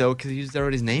ever leave, though, because he used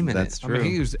everybody's name in That's it. true. I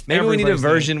mean, he used Maybe we need a everybody's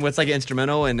name. version with like an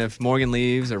instrumental, and if Morgan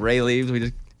leaves or Ray leaves, we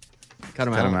just cut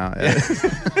him out. Yeah.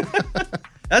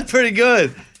 That's pretty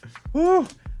good. Woo.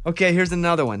 Okay, here's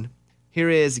another one. Here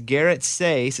is Garrett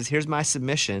Say. Says, here's my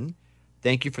submission.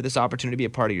 Thank you for this opportunity to be a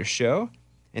part of your show.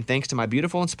 And thanks to my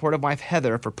beautiful and supportive wife,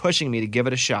 Heather, for pushing me to give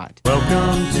it a shot.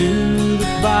 Welcome to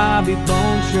the Bobby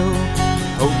Bone Show.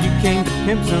 Hope you came to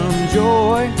pimp some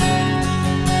joy.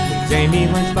 It's Amy,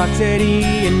 Lunchbox Eddie,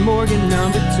 and Morgan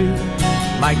number 2.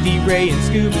 Mike D. Ray and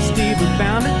Scuba Steve are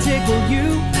bound to tickle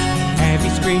you. Have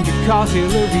you screamed your calls?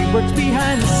 Hillary works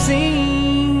behind the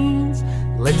scenes.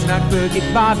 Let's not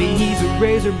forget Bobby, he's a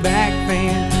Razorback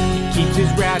fan. He keeps his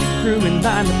rowdy crew in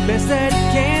line the best that he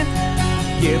can.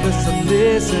 Give us a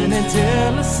listen and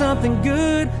tell us something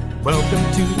good.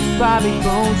 Welcome to the Bobby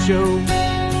Bone Show.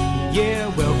 Yeah,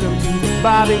 welcome to the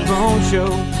Bobby Bone Show.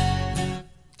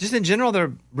 Just in general,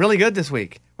 they're really good this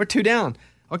week. We're 2 down.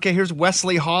 Okay, here's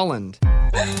Wesley Holland.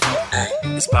 Hey,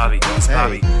 it's Bobby,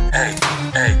 Bobby. Hey,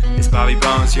 it's Bobby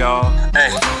Bones, y'all. Hey,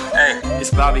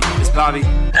 it's Bobby,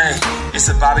 Hey, it's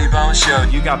a Bobby Bones show.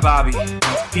 You got Bobby,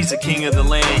 he's the king of the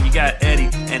land. You got Eddie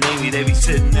and Amy, they be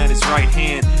sitting at his right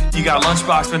hand. You got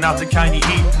Lunchbox, but not the kind you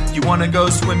eat. You wanna go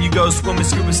swim, you go swim with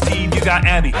Scuba Steve. You got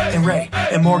Abby and Ray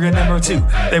and Morgan number 2.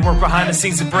 They work behind the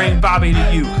scenes to bring Bobby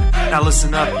to you. Now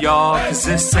listen up, y'all, cause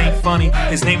this ain't funny.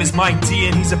 His name is Mike D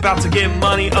and he's about to get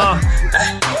money.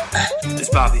 It's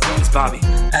Bobby, it's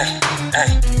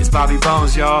Bobby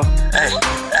Bones, y'all.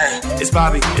 It's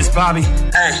Bobby, it's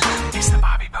the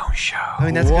Bobby Bones Show. I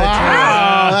mean, that's good.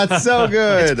 Wow, that's so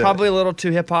good. It's probably a little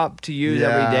too hip hop to use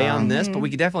every day on this, but we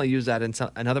could definitely use that in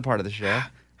another part of the show.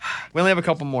 We only have a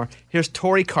couple more. Here's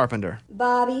Tori Carpenter.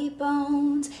 Bobby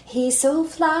Bones, he's so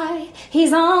fly.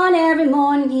 He's on every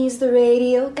morning, he's the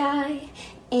radio guy.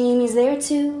 Amy's there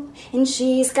too, and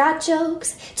she's got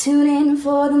jokes. Tune in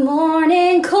for the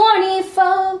morning, corny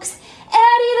folks.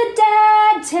 Eddie the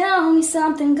dad, tell me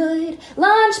something good.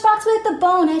 Lunchbox with the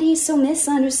bonehead, he's so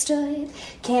misunderstood.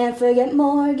 Can't forget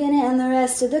Morgan and the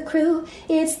rest of the crew.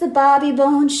 It's the Bobby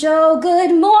Bone Show,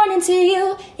 good morning to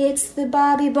you. It's the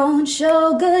Bobby Bone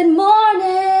Show, good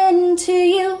morning to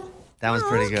you. That one's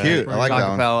pretty good. Cute. I like that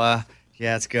one. Acapella.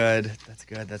 Yeah, it's good. That's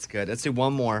good. Let's do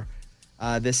one more.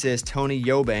 This is Tony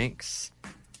Eubanks.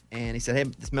 And he said, hey,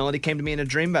 this melody came to me in a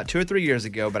dream about 2 or 3 years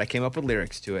ago, but I came up with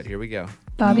lyrics to it. Here we go.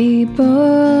 Bobby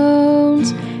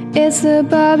Bones, it's the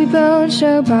Bobby Bones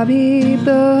Show. Bobby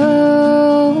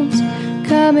Bones,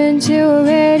 coming to a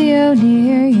radio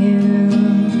near you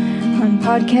on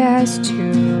podcast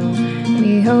 2.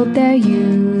 We hope that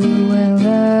you will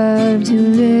love to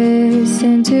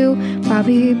listen to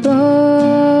Bobby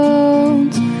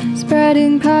Bones,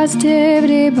 spreading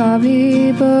positivity.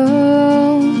 Bobby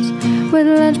Bones, with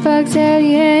Lunchbox,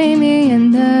 Eddie, Amy,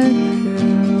 and the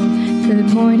crew.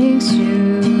 Good morning,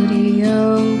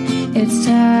 studio. It's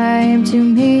time to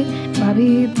meet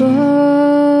Bobby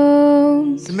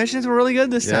Bones. Submissions were really good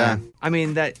this time. I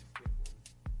mean, that...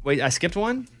 Wait, I skipped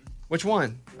one? Which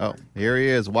one? Oh, here he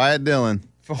is, Wyatt Dillon.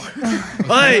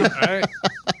 Wait!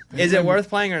 Is it worth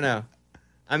playing or no?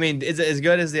 I mean, is it as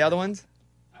good as the other ones?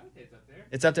 I would say it's up there.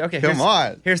 It's up there? Okay. Come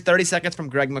on. Here's 30 seconds from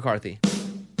Greg McCarthy.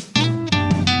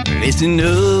 Listen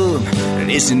up,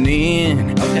 listen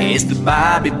in. Okay. It's the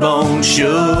Bobby Bone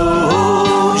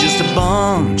Show. Just a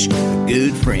bunch of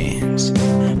good friends.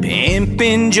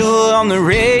 Pimpin' joy on the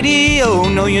radio.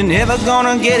 No, you're never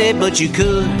gonna get it, but you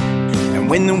could. And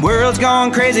when the world's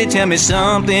gone crazy, tell me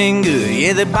something good.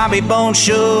 Yeah, the Bobby Bone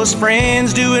Show's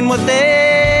friends doing what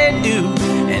they do.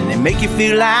 And they make you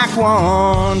feel like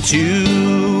one, too.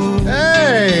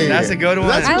 Hey! That's a good one.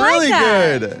 That's really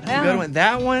good. Yeah. Good one.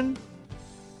 That one...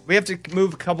 We have to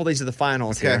move a couple of these to the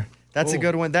finals here. That's a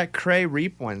good one. That Cray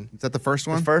Reap one. Is that the first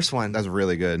one? The first one. That's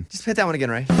really good. Just hit that one again,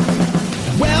 Ray.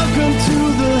 Welcome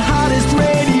to the hottest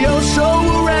radio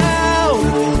show around.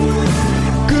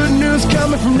 Good news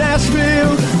coming from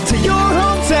Nashville to your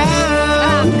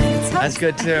hometown. That's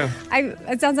good, too.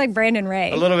 It sounds like Brandon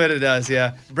Ray. A little bit it does,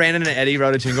 yeah. Brandon and Eddie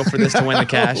wrote a jingle for this to win the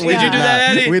cash. We Did you do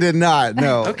that, Eddie? We did not,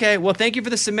 no. Okay, well, thank you for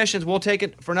the submissions. We'll take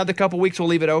it for another couple weeks. We'll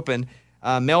leave it open.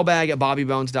 Mailbag at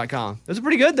bobbybones.com. Those are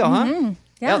pretty good, though, huh? Mm-hmm.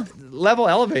 Yeah. Level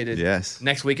elevated. Yes.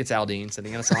 Next week, it's Aldine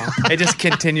sitting in a song. It just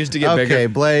continues to get bigger. Okay,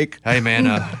 Blake. Hey, man.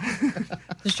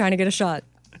 Just trying to get a shot.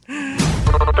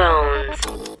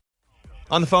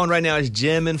 On the phone right now is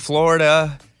Jim in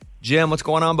Florida. Jim, what's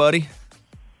going on, buddy?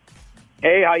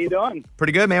 Hey, how you doing?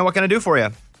 Pretty good, man. What can I do for you?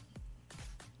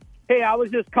 Hey, I was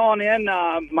just calling in.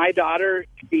 My daughter,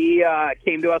 she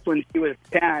came to us when she was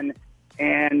 10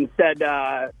 and said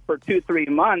for 2-3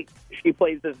 months she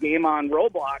plays this game on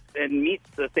Roblox and meets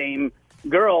the same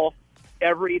girl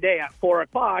every day at 4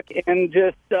 o'clock and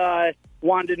just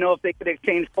wanted to know if they could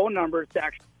exchange phone numbers to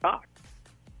actually talk.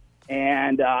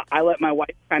 And I let my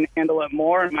wife kind of handle it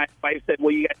more, and my wife said,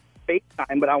 well, you got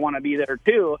FaceTime, but I want to be there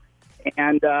too.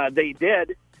 And they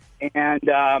did,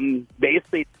 and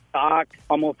basically talk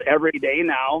almost every day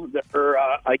now. They're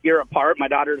a year apart. My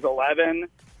daughter's 11.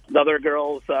 The other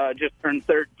girls just turned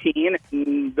 13,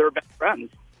 and they're best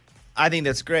friends. I think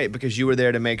that's great because you were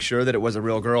there to make sure that it was a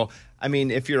real girl. I mean,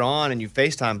 if you're on and you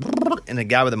FaceTime and a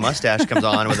guy with a mustache comes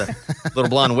on with a little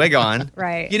blonde wig on,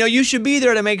 right? You know, you should be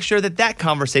there to make sure that that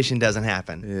conversation doesn't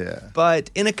happen. Yeah.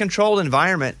 But in a controlled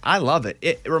environment, I love it.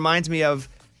 It reminds me of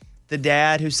the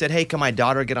dad who said, hey, can my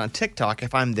daughter get on TikTok?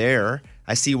 If I'm there,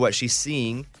 I see what she's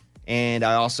seeing, and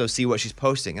I also see what she's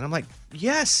posting. And I'm like,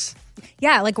 yes.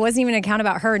 Yeah, like it wasn't even an account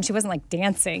about her, and she wasn't like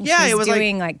dancing. Yeah, she it was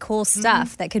doing like cool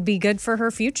stuff that could be good for her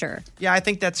future. Yeah, I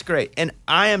think that's great. And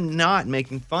I am not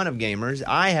making fun of gamers.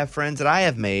 I have friends that I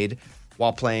have made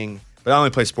while playing, but I only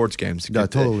play sports games. Yeah,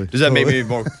 totally. Does that make me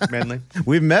more manly?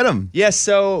 We've met him. Yes,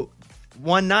 so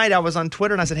one night I was on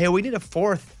Twitter and I said, hey, we need a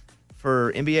fourth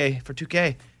for NBA, for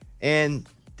 2K. And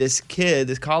this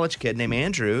college kid named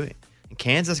Andrew in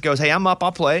Kansas goes, hey, I'm up,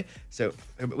 I'll play. So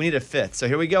we need a fifth. So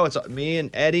here we go. It's me and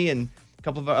Eddie and a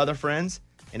couple of our other friends.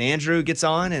 And Andrew gets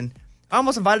on, and I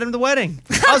almost invited him to the wedding.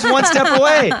 I was one step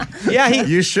away. Yeah,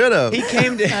 you should have. He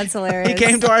came to. That's hilarious. He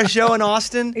came to our show in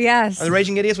Austin. Yes. The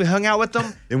Raging Idiots. We hung out with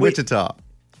them. In Wichita.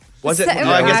 Was it? Sa-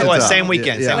 I guess it was. Same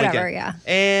weekend. Yeah. Same Whatever, weekend.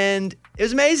 yeah. And it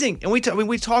was amazing. And we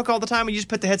talk all the time. And you just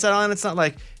put the headset on. It's not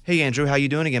like, hey, Andrew, how you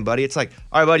doing again, buddy? It's like,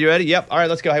 all right, bud, you ready? Yep. All right,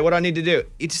 let's go. Hey, what do I need to do?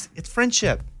 It's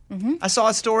friendship. Mm-hmm. I saw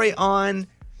a story on,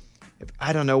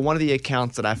 I don't know, one of the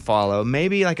accounts that I follow,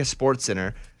 maybe like a Sports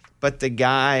Center, but the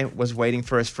guy was waiting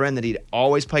for his friend that he'd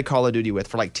always play Call of Duty with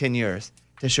for like 10 years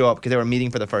to show up because they were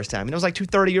meeting for the first time. And it was like two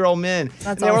 30-year-old men.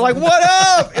 And they were like, what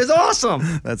up? It was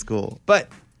awesome. That's cool. But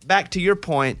back to your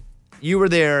point, you were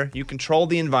there. You controlled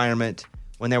the environment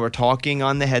when they were talking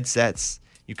on the headsets.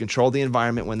 You controlled the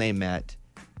environment when they met.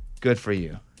 Good for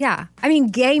you. Yeah. I mean,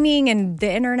 gaming and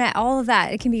the internet, all of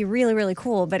that, it can be really, really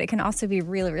cool, but it can also be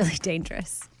really, really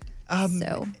dangerous.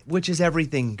 Which is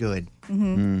everything good.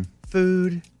 Mm-hmm.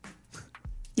 Food.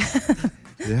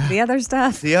 The other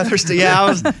stuff. The other stuff. Yeah,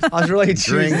 I was really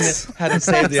choosing how to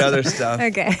say the other stuff.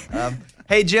 Okay.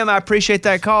 Hey, Jim, I appreciate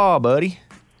that call, buddy.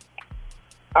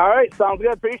 All right, sounds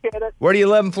good. Appreciate it. Where do you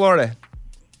live in Florida?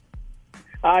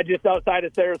 Just outside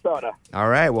of Sarasota. All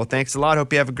right. Well, thanks a lot.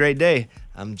 Hope you have a great day.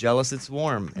 I'm jealous it's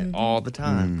warm all the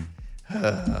time.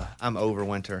 I'm over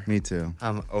winter. Me too.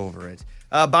 I'm over it.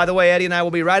 By the way, Eddie and I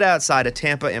will be right outside of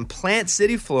Tampa in Plant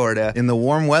City, Florida. In the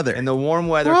warm weather.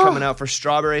 Coming up for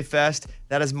Strawberry Fest.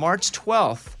 That is March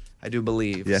 12th, I do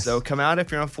believe. Yes. So come out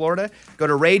if you're in Florida. Go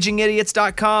to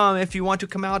RagingIdiots.com if you want to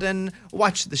come out and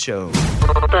watch the show.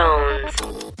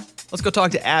 Let's go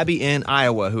talk to Abby in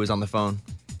Iowa, who is on the phone.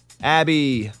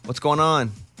 Abby, what's going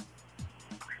on?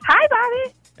 Hi,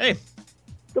 Bobby. Hey.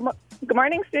 Good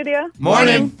morning, studio.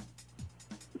 Morning.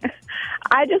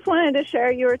 I just wanted to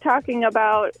share, you were talking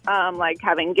about like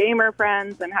having gamer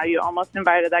friends and how you almost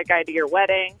invited that guy to your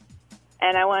wedding.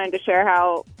 And I wanted to share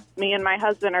how me and my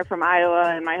husband are from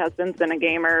Iowa, and my husband's been a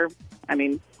gamer. I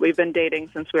mean, we've been dating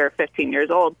since we were 15 years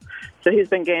old. So he's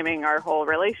been gaming our whole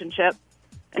relationship.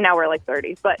 And now we're like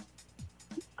 30. But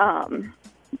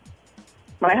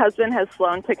my husband has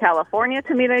flown to California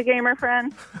to meet a gamer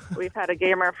friend. We've had a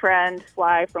gamer friend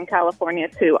fly from California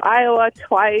to Iowa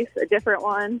twice, a different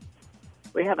one.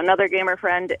 We have another gamer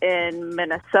friend in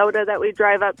Minnesota that we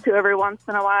drive up to every once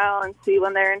in a while and see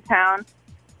when they're in town.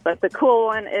 But the cool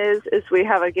one is we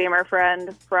have a gamer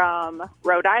friend from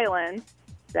Rhode Island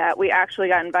that we actually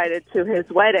got invited to his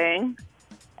wedding.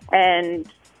 And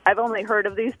I've only heard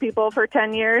of these people for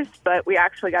 10 years, but we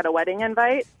actually got a wedding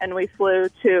invite, and we flew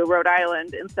to Rhode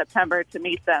Island in September to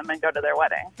meet them and go to their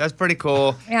wedding. That's pretty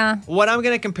cool. Yeah. What I'm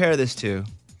going to compare this to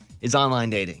is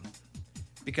online dating.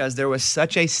 Because there was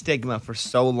such a stigma for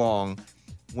so long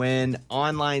when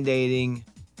online dating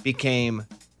became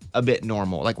a bit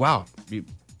normal. Like, wow,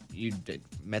 you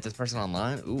met this person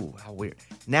online? Ooh, how weird.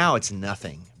 Now it's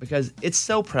nothing because it's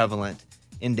so prevalent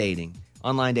in dating.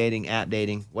 Online dating, app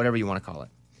dating, whatever you want to call it.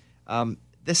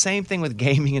 The same thing with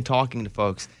gaming and talking to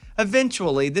folks.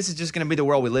 Eventually, this is just going to be the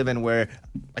world we live in where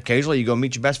occasionally you go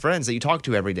meet your best friends that you talk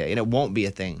to every day, and it won't be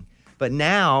a thing. But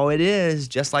now it is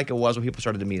just like it was when people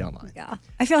started to meet online. Yeah.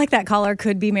 I feel like that caller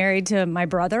could be married to my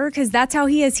brother because that's how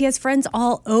he is. He has friends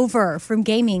all over from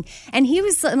gaming. And he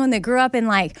was someone that grew up in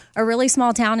like a really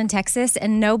small town in Texas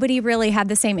and nobody really had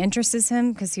the same interests as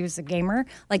him because he was a gamer,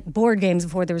 like board games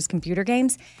before there was computer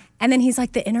games. And then he's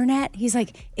like, the internet, he's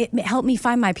like, it helped me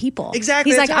find my people.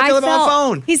 Exactly. He's That's like, how I feel about my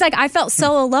phone. He's like, I felt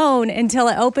so alone until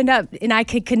it opened up and I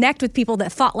could connect with people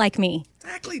that thought like me.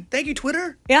 Exactly. Thank you,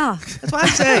 Twitter. Yeah. That's what I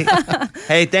say.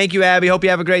 Hey, thank you, Abby. Hope you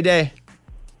have a great day.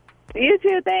 You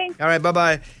too, thanks. All right,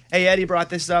 bye-bye. Hey, Eddie brought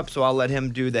this up, so I'll let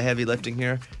him do the heavy lifting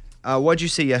here. What'd you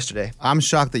see yesterday? I'm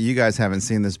shocked that you guys haven't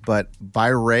seen this, but by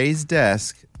Ray's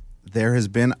desk, there has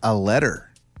been a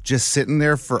letter just sitting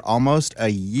there for almost a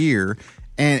year.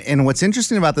 And what's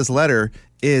interesting about this letter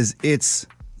is it's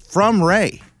from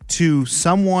Ray to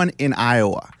someone in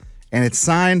Iowa. And it's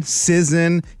signed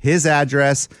Sizzin, his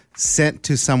address, sent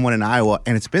to someone in Iowa.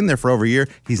 And it's been there for over a year.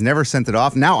 He's never sent it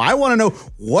off. Now I want to know,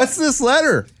 what's this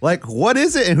letter? Like, what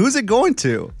is it and who's it going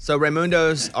to? So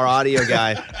Raymundo's our audio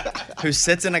guy who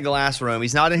sits in a glass room.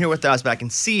 He's not in here with us, but I can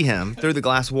see him through the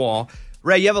glass wall.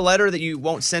 Ray, you have a letter that you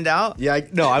won't send out? Yeah,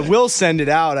 I will send it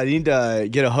out. I need to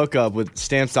get a hookup with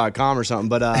stamps.com or something.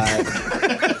 But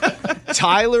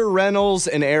Tyler, Reynolds,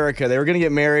 and Erica, they were going to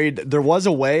get married. There was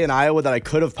a way in Iowa that I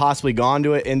could have possibly gone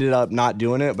to it, ended up not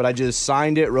doing it. But I just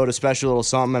signed it, wrote a special little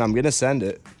something, and I'm going to send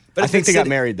it. But I think they got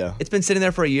married, though. It's been sitting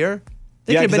there for a year?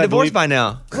 They Yeah, could have 'cause been I divorced believe- by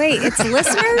now. Wait, it's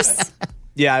listeners?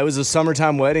 Yeah, it was a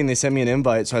summertime wedding. They sent me an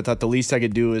invite, so I thought the least I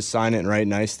could do was sign it and write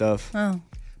nice stuff. Oh.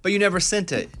 But you never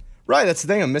sent it. Right, that's the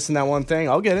thing. I'm missing that one thing.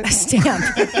 I'll get it. Stamp.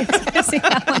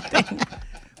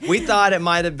 We thought it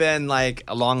might have been like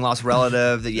a long-lost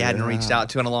relative that you hadn't reached out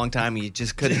to in a long time and you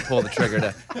just couldn't pull the trigger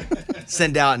to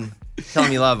send out and tell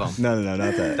him you love him. No, not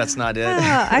that. That's not it.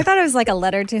 I thought it was like a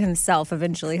letter to himself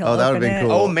eventually. He'll open it.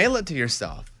 Oh, mail it to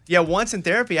yourself. Yeah, once in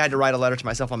therapy, I had to write a letter to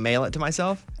myself and mail it to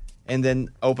myself and then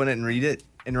open it and read it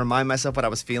and remind myself what I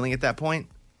was feeling at that point.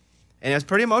 And it was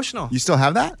pretty emotional. You still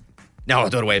have that? No,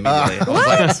 throw it away immediately.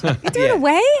 What? You threw it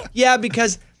away? Yeah,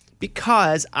 because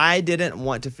I didn't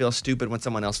want to feel stupid when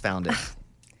someone else found it.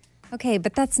 Okay,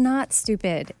 but that's not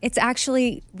stupid. It's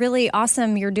actually really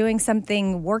awesome. You're doing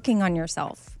something, working on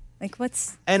yourself. Like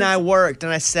what's... And I worked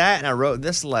and I sat and I wrote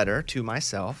this letter to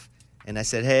myself and I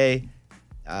said, hey,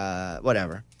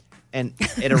 whatever. And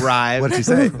it arrived. What did you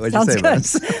say? What did you say,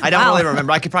 Russ? I don't really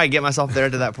remember. I could probably get myself there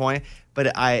to that point.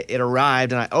 But it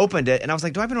arrived and I opened it and I was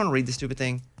like, do I even want to read this stupid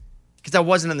thing? Because I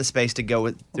wasn't in the space to go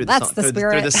through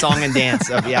the song and dance.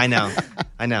 Yeah, I know.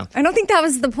 I don't think that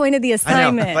was the point of the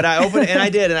assignment. I know, but I opened it and I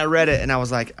did and I read it and I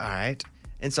was like, all right.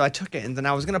 And so I took it and then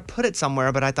I was going to put it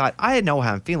somewhere, but I thought, I know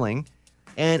how I'm feeling.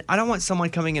 And I don't want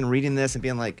someone coming and reading this and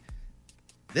being like,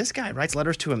 this guy writes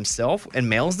letters to himself and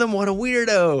mails them? What a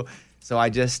weirdo. So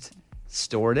I just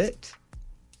stored it.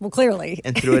 Well, clearly.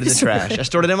 And threw it in the trash. I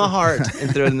stored it in my heart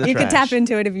and threw it in the you trash. could tap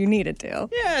into it if you needed to.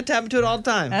 Yeah, I tap into it all the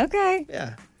time. Okay.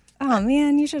 Yeah. Oh,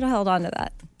 man, you should have held on to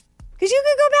that. Because you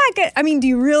could go back. I mean, do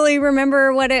you really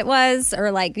remember what it was?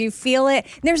 Or, like, you feel it?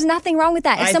 There's nothing wrong with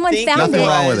that. If someone found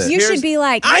it, you should be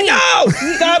like, I know!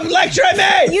 Stop lecturing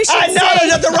me! You should I know there's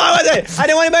nothing wrong with it! I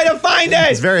didn't want anybody to find it!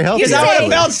 It's very healthy. Because I would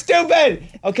have felt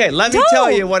stupid! Okay, let me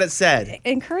tell you what it said.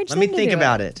 Encourage Let me them to think do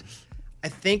about it. I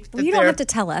think that you don't have to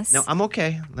tell us. No, I'm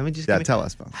okay. Let me just tell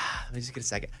us, Bo. Let me just get a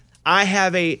second. I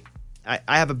have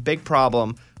a big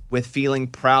problem with feeling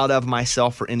proud of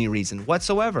myself for any reason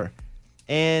whatsoever.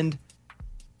 And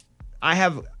I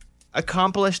have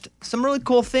accomplished some really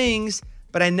cool things,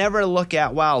 but I never look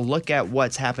at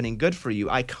what's happening good for you.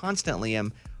 I constantly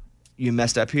am, you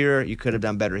messed up here, you could have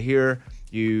done better here,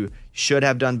 you should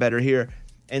have done better here.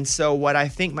 And so what I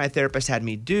think my therapist had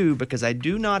me do, because I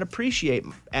do not appreciate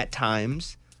at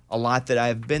times a lot that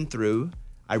I've been through,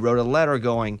 I wrote a letter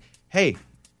going, hey,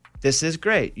 this is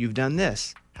great. You've done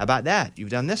this. How about that? You've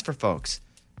done this for folks.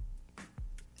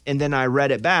 And then I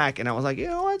read it back and I was like, you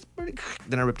know what?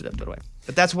 Then I ripped it up, put it away.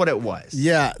 But that's what it was.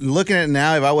 Yeah, looking at it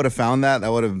now, if I would have found that, I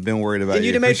would have been worried about And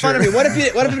you'd have made fun of me. What if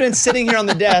you'd been sitting here on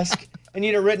the desk and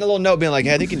you'd have written a little note being like,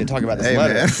 hey, I think you need to talk about this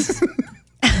letter. Man.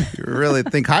 You really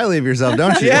think highly of yourself,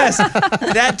 don't you? Yes,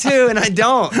 that too. And I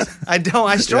don't.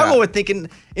 I struggle with thinking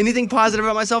anything positive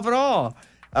about myself at all.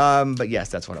 But yes,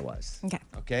 that's what it was.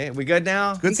 Okay. We good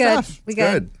now? Good stuff. We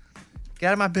good. Get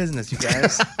out of my business, you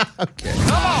guys. Okay.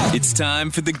 It's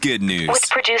time for the good news. With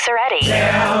producer Eddie.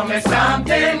 Tell me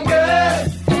something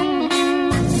good.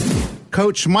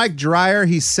 Coach Mike Dreyer,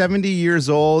 he's 70 years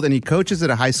old, and he coaches at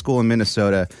a high school in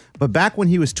Minnesota. But back when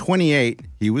he was 28,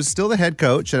 he was still the head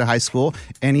coach at a high school,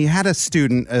 and he had a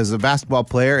student as a basketball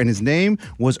player, and his name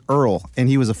was Earl, and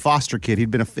he was a foster kid. He'd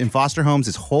been in foster homes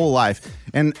his whole life.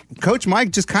 And Coach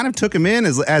Mike just kind of took him in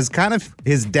as kind of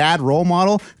his dad role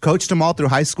model, coached him all through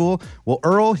high school. Well,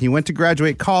 Earl, he went to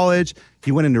graduate college.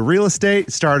 He went into real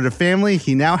estate, started a family.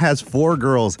 He now has 4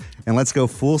 girls. And let's go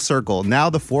full circle.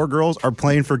 Now the 4 girls are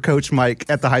playing for Coach Mike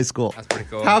at the high school. That's pretty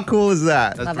cool. How cool is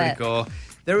that? That's pretty cool.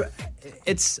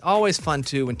 It's always fun,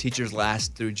 too, when teachers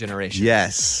last through generations.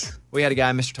 Yes. We had a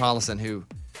guy, Mr. Tollison, who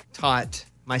taught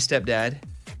my stepdad,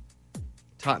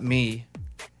 taught me,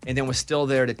 and then was still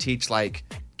there to teach, like,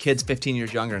 kids 15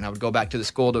 years younger. And I would go back to the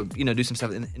school to, do some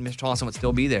stuff, and Mr. Tollison would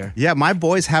still be there. Yeah, my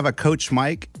boys have a Coach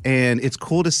Mike, and it's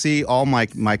cool to see all my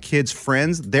kids'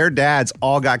 friends. Their dads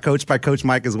all got coached by Coach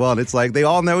Mike as well. And it's like they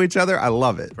all know each other. I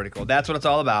love it. Pretty cool. That's what it's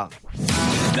all about.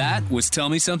 That was Tell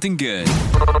Me Something Good.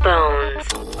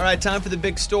 All right, time for the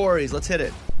big stories. Let's hit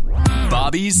it.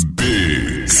 Bobby's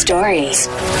Big Stories.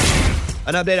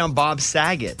 An update on Bob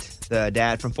Saget, the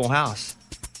dad from Full House.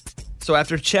 So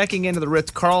after checking into the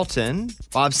Ritz-Carlton,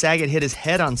 Bob Saget hit his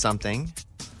head on something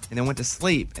and then went to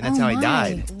sleep, and that's how he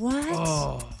died. What?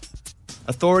 Oh.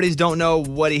 Authorities don't know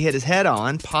what he hit his head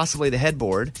on, possibly the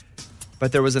headboard,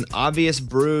 but there was an obvious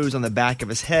bruise on the back of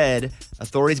his head.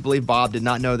 Authorities believe Bob did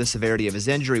not know the severity of his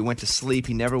injury, went to sleep.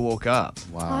 He never woke up.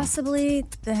 Wow. Possibly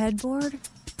the headboard?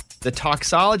 The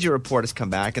toxology report has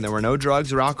come back, and there were no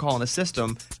drugs or alcohol in his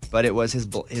system, but it was his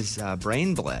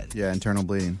brain bled. Yeah, internal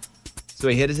bleeding. So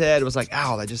he hit his head. It was like,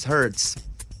 ow, that just hurts.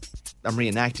 I'm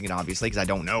reenacting it, obviously, because I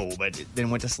don't know, but then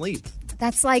went to sleep.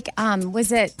 That's like,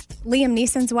 was it Liam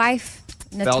Neeson's wife,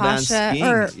 Natasha? Fell down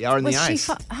skiing, or in the ice.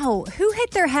 Who hit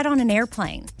their head on an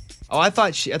airplane? Oh, I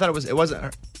thought it wasn't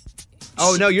her.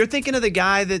 Oh, no, you're thinking of the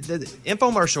guy, the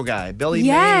infomercial guy, Billy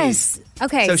Yes. Mays.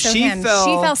 Okay, so she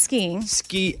fell skiing.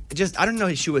 I don't know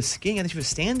if she was skiing. I think she was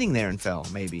standing there and fell,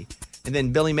 maybe. And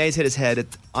then Billy Mays hit his head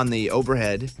on the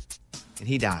overhead, and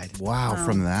he died. Wow,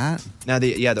 from that? Now,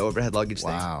 the overhead luggage thing.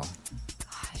 Wow.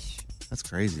 That's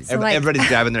crazy. So everybody's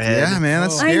grabbing their head. Yeah, man,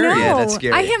 that's I scary. know. Yeah, that's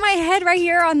scary. I hit my head right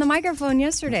here on the microphone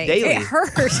yesterday. Daily. It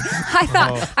hurt. I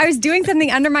thought I was doing something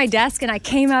under my desk, and I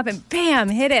came up and bam,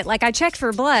 hit it. Like I checked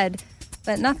for blood,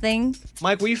 but nothing.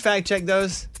 Mike, will you fact check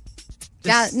those?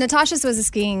 Yeah, Natasha's was a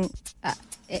skiing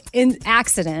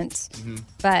accident,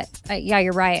 but yeah,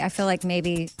 you're right. I feel like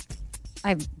maybe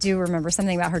I do remember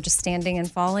something about her just standing and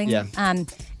falling. Yeah.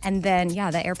 And then,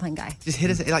 the airplane guy. Just hit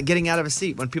his, like getting out of a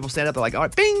seat. When people stand up, they're like, all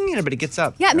right, bing, and everybody gets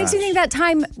up. Yeah, it makes me think that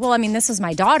time, well, I mean, this was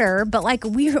my daughter, but like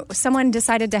someone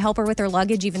decided to help her with her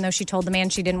luggage, even though she told the man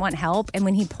she didn't want help. And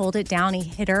when he pulled it down, he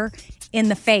hit her in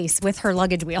the face with her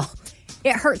luggage wheel.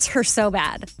 It hurts her so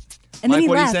bad. And Mike, then he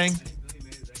what left. are you saying?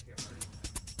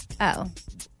 Oh.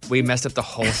 We messed up the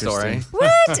whole story.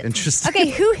 What? Interesting. Okay,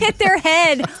 who hit their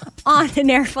head on an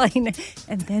airplane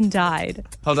and then died?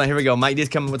 Hold on, here we go. Mike D's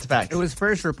coming with the facts. It was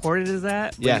first reported as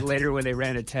that, but Yeah. later when they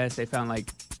ran a test, they found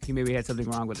like he maybe had something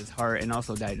wrong with his heart and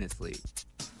also died in his sleep.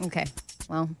 Okay,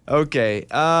 well. Okay.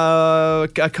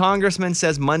 A congressman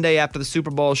says Monday after the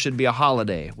Super Bowl should be a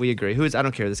holiday. We agree. I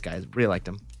don't care. This guy. Really liked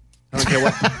him. I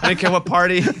don't care what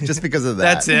party. Just because of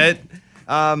that. That's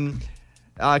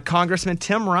it. Congressman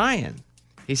Tim Ryan.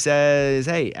 He says,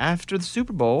 hey, after the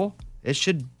Super Bowl, it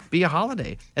should be a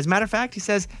holiday. As a matter of fact, he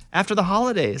says after the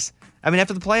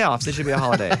playoffs, it should be a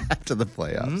holiday. After the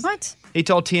playoffs. Mm-hmm. What? He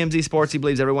told TMZ Sports he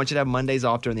believes everyone should have Mondays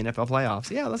off during the NFL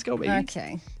playoffs. Yeah, let's go, baby.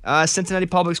 Okay. Cincinnati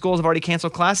Public Schools have already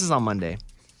canceled classes on Monday.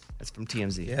 That's from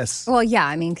TMZ. Yes. Well, yeah,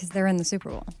 I mean, because they're in the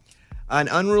Super Bowl. An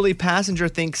unruly passenger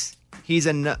thinks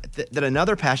that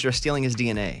another passenger is stealing his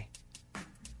DNA.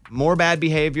 More bad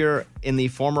behavior in the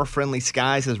former Friendly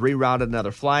Skies has rerouted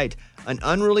another flight. An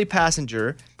unruly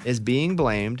passenger is being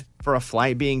blamed for a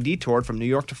flight being detoured from New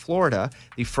York to Florida.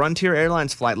 The Frontier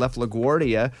Airlines flight left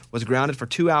LaGuardia, was grounded for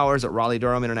 2 hours at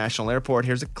Raleigh-Durham International Airport.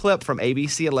 Here's a clip from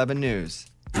ABC 11 News.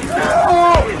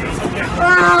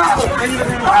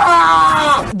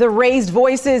 The raised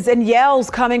voices and yells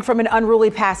coming from an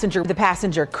unruly passenger. The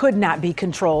passenger could not be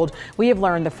controlled. We have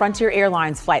learned the Frontier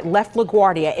Airlines flight left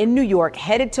LaGuardia in New York,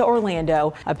 headed to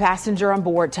Orlando. A passenger on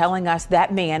board telling us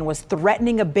that man was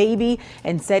threatening a baby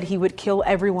and said he would kill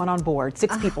everyone on board.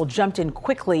 6 people jumped in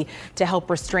quickly to help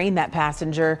restrain that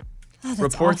passenger.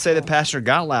 Reports say the passenger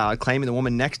got loud, claiming the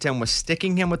woman next to him was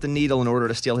sticking him with the needle in order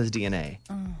to steal his DNA.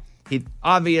 He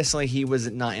was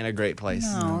not in a great place.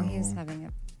 No, he's having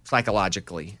a...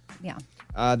 Psychologically. Yeah.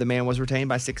 The man was retained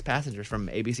by 6 passengers from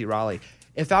ABC Raleigh.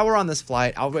 If I were on this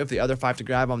flight, I would wait for the other 5 to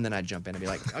grab him, then I'd jump in and be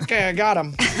like, okay, I got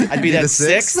him. I'd be that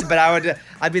 6, but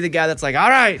I'd be the guy that's like, all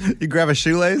right. You grab a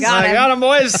shoelace? I got him,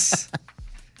 boys.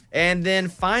 And then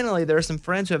finally, there are some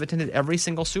friends who have attended every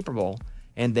single Super Bowl,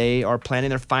 and they are planning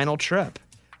their final trip.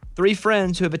 3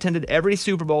 friends who have attended every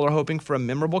Super Bowl are hoping for a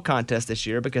memorable contest this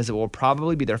year because it will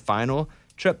probably be their final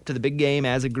trip to the big game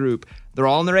as a group. They're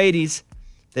all in their 80s.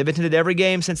 They've attended every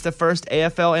game since the first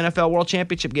AFL-NFL World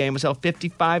Championship game was held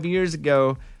 55 years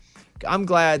ago. I'm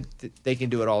glad that they can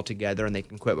do it all together and they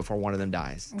can quit before one of them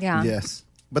dies. Yeah. Yes.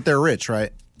 But they're rich,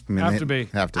 right? I mean, Have to be.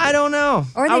 I don't know.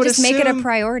 Or I they would just make it a assume-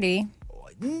 priority.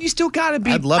 You still got to be.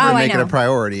 I'd love to make it a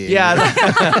priority. Yeah.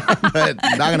 But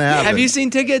not going to happen. Have you seen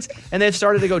tickets? And they've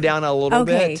started to go down a little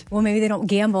Okay. bit. Well, maybe they don't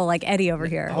gamble like Eddie over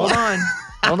here. Hold on.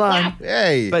 Hold on.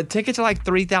 Hey. But tickets are like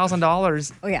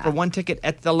 $3,000 Oh, yeah. for one ticket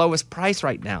at the lowest price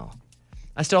right now.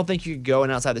 I still think you could go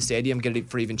and outside the stadium get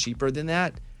it for even cheaper than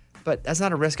that. But that's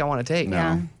not a risk I want to take. No.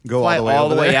 Yeah. Go Fly all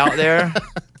the way, over out there.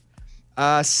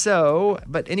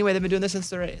 But anyway, they've been doing this since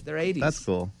their 80s. That's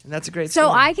cool. And that's a great So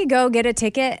story. I could go get a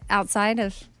ticket outside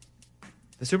of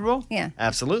The Super Bowl? Yeah.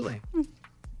 Absolutely.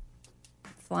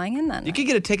 flying in then. You could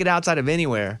get a ticket outside of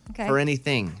anywhere Okay. for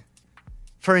anything,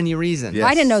 for any reason. Well,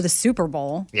 I didn't know the Super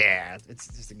Bowl. Yeah, it's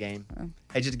just a game.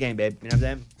 Hey, just a game, babe. You know what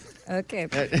I'm saying? Okay.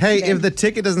 Hey, if the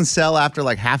ticket doesn't sell after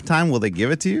like halftime, will they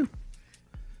give it to you?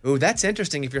 Ooh, that's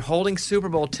interesting. If you're holding Super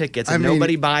Bowl tickets and I mean,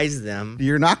 nobody buys them,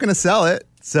 You're not going to sell it,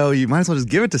 so you might as well just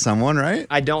give it to someone, right?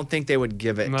 I don't think they would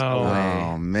give it away.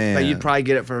 Oh, man. But you'd probably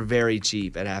get it for very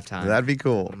cheap at halftime. That'd be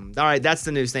cool. All right, that's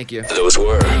the news. Thank you. Those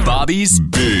were Bobby's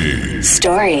Big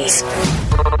Stories.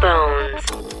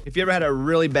 If you ever had a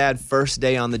really bad first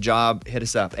day on the job, hit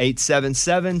us up.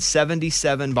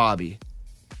 877-77-BOBBY.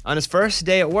 On his first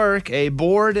day at work, a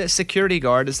bored security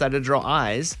guard decided to draw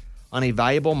eyes on a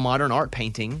valuable modern art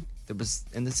painting that was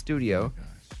in the studio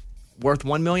worth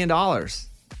 $1 million.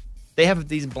 They have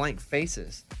these blank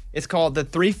faces. It's called The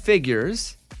Three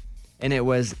Figures, and it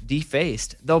was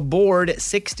defaced. The bored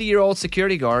 60-year-old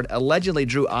security guard allegedly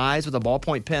drew eyes with a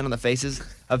ballpoint pen on the faces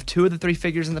of 2 of the 3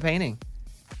 figures in the painting.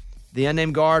 The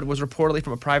unnamed guard was reportedly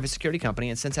from a private security company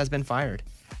and since has been fired.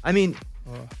 I mean,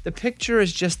 the picture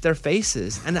is just their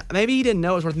faces, and maybe he didn't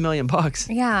know it was worth $1 million.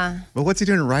 Yeah. But what's he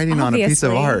doing writing on a piece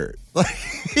of Obviously. art? Like,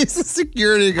 he's a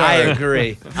security guard. I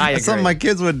agree. That's something my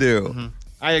kids would do.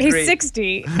 I agree. He's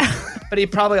 60. But he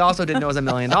probably also didn't know it was $1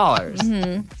 million.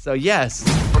 Mhm. So, yes.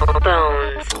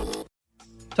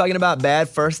 Talking about bad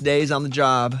first days on the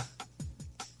job,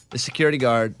 the security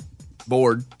guard,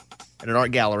 bored at an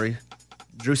art gallery,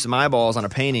 drew some eyeballs on a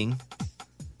painting,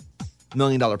 $1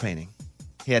 million painting.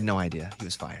 He had no idea. He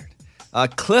was fired.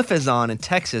 Cliff is on in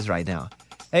Texas right now.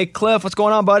 Hey, Cliff, what's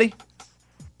going on, buddy?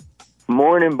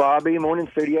 Morning, Bobby. Morning,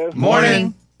 studio.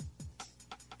 Morning.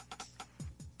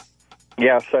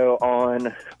 Yeah, so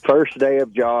on first day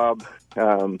of job,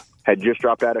 had just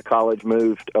dropped out of college,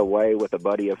 moved away with a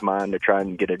buddy of mine to try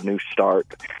and get a new start,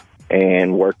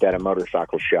 and worked at a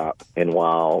motorcycle shop. And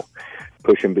while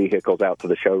pushing vehicles out to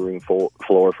the showroom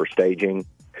floor for staging,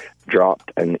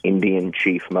 dropped an Indian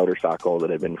Chief motorcycle that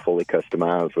had been fully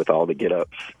customized with all the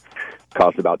get-ups.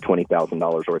 Caused about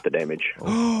 $20,000 worth of damage.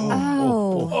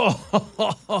 Oh.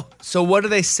 So what do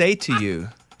they say to you?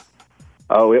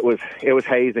 Oh, it was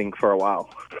hazing for a while.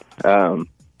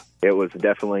 It was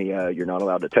definitely you're not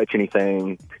allowed to touch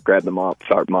anything. Grab the mop,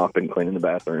 start mopping, cleaning the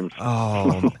bathrooms.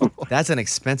 Oh, that's an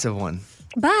expensive one.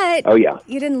 But Oh, yeah.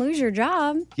 you didn't lose your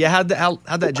job. Yeah, how'd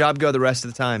that job go the rest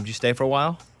of the time? Did you stay for a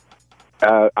while?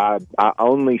 I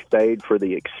only stayed for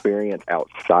the experience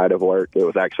outside of work. It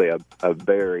was actually a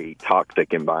very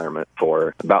toxic environment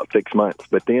for about 6 months.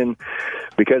 But then,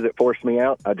 because it forced me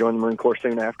out, I joined the Marine Corps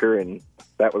soon after, and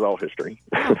that was all history.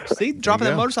 See, dropping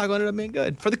that motorcycle ended up being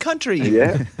good for the country.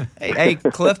 Yeah. Hey,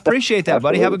 Cliff, appreciate that,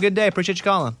 buddy. Have a good day. Appreciate you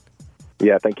calling.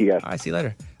 Yeah, thank you, guys. All right, see you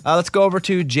later. Let's go over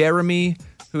to Jeremy,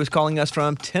 who is calling us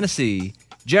from Tennessee.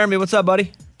 Jeremy, what's up,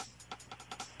 buddy?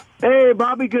 Hey,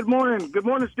 Bobby, good morning. Good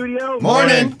morning, studio.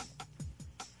 Morning.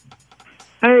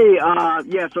 Hey,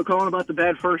 so calling about the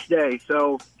bad first day.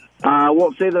 So, I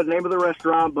won't say the name of the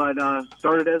restaurant, but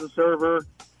started as a server.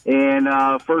 And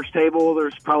first table,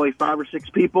 there's probably 5 or 6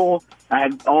 people. I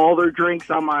had all their drinks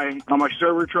on my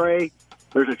server tray.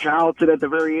 There's a child sit at the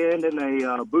very end in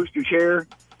a booster chair.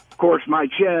 Of course, my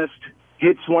chest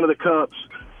hits one of the cups,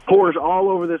 pours all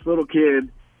over this little kid.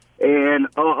 And,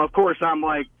 of course, I'm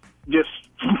like, just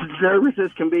nervous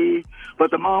as can be, but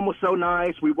the mom was so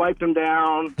nice. We wiped him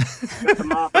down, got the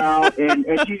mop out, and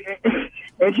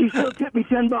she still tipped me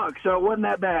 $10, so it wasn't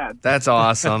that bad. That's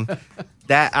awesome.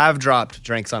 That I've dropped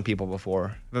drinks on people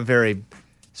before.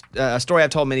 A story I've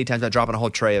told many times about dropping a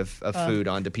whole tray of food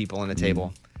onto people on a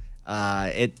table.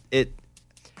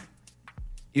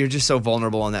 you're just so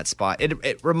vulnerable on that spot.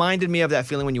 It reminded me of that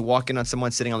feeling when you walk in on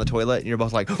someone sitting on the toilet and you're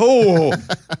both like, oh,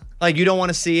 like you don't want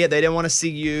to see it. They didn't want to see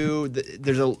you.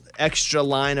 There's an extra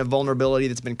line of vulnerability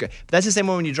that's been good. That's the same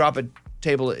way when you drop a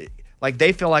table. Like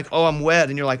they feel like, oh, I'm wet.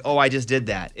 And you're like, oh, I just did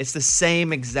that. It's the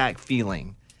same exact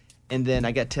feeling. And then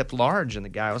I got tipped large and the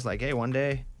guy was like, hey, one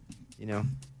day,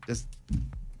 just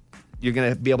you're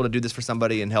going to be able to do this for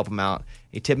somebody and help them out.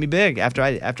 He tipped me big after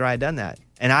I had done that.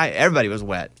 And everybody was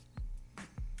wet.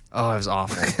 Oh, it was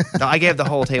awful. I gave the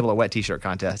whole table a wet T-shirt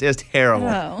contest. It was terrible.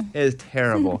 Oh. It was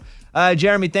terrible.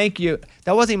 Jeremy, thank you.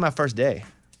 That wasn't even my first day.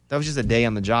 That was just a day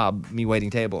on the job, me waiting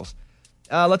tables.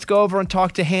 Let's go over and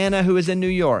talk to Hannah, who is in New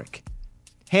York.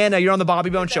 Hannah, you're on the Bobby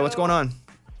Bones Show. What's going on?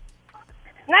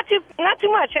 Not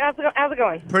too much. How's it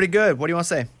going? Pretty good. What do you want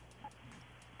to say?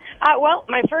 Well,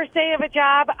 my first day of a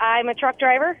job, I'm a truck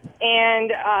driver,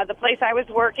 and the place I was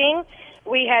working,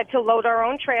 we had to load our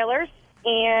own trailers,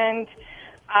 and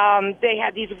they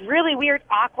had these really weird,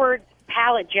 awkward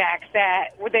pallet jacks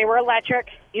they were electric.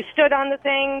 You stood on the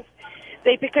things.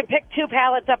 They could pick 2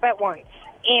 pallets up at once.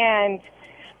 And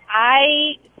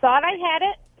I thought I had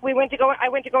it. I went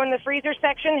to go in the freezer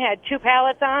section, had 2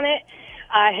 pallets on it,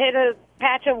 hit a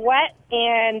patch of wet,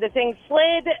 and the thing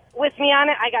slid with me on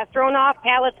it. I got thrown off.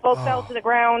 Pallets both fell to the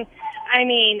ground. I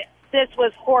mean, this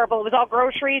was horrible. It was all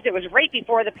groceries. It was right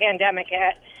before the pandemic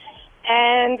hit.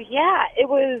 And, yeah, it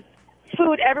was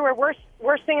food everywhere.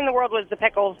 Worst thing in the world was the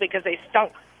pickles because they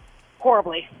stunk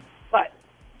horribly. But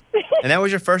And that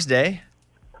was your first day?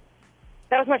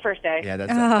 that was my first day. Yeah, They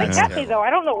kept me, though. I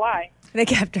don't know why. They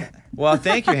kept her. Well,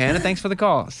 thank you, Hannah. Thanks for the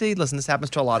call. See, listen, this happens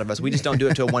to a lot of us. We just don't do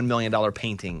it to $1 million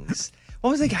paintings.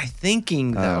 What was the guy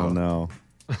thinking, though? Oh, no.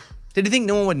 Did he think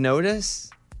no one would notice?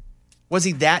 Was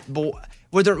he that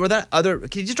were there other?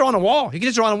 Can you just draw on a wall? You can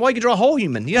just draw on a wall. You can draw a whole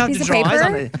human. You don't have to Piece draw of eyes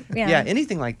on paper? it. Yeah.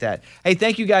 Anything like that. Hey,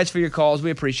 thank you guys for your calls.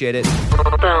 We appreciate it.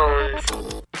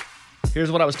 Here's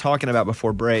what I was talking about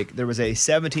before break. There was a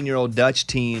 17-year-old Dutch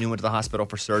teen who went to the hospital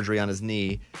for surgery on his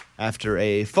knee after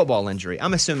a football injury.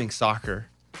 I'm assuming soccer.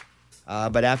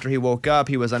 But after he woke up,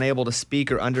 he was unable to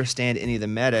speak or understand any of the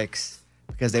medics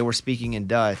because they were speaking in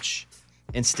Dutch.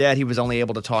 Instead, he was only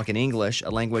able to talk in English, a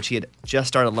language he had just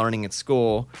started learning at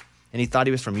school, and he thought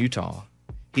he was from Utah.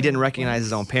 He didn't recognize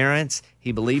his own parents.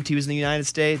 He believed he was in the United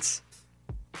States.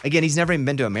 Again, he's never even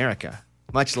been to America,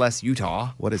 much less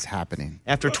Utah. What is happening?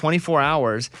 After 24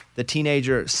 hours, the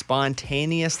teenager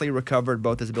spontaneously recovered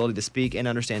both his ability to speak and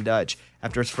understand Dutch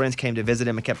after his friends came to visit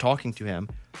him and kept talking to him.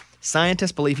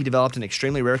 Scientists believe he developed an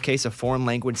extremely rare case of foreign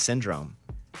language syndrome.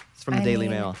 It's from the Daily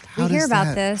Mail. We hear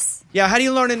about this. Yeah, how do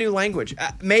you learn a new language?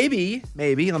 Maybe,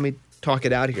 let me talk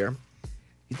it out here.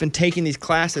 He's been taking these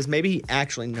classes. Maybe he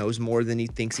actually knows more than he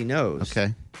thinks he knows.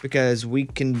 Okay. Because we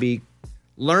can be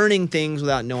learning things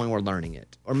without knowing we're learning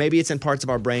it. Or maybe it's in parts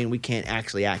of our brain we can't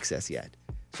actually access yet.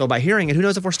 So by hearing it, who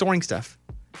knows if we're storing stuff?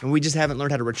 And we just haven't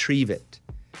learned how to retrieve it.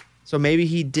 So maybe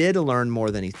he did learn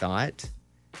more than he thought.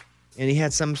 And he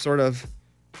had some sort of,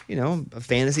 a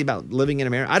fantasy about living in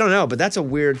America. I don't know, but that's a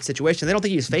weird situation. They don't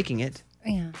think he was faking it.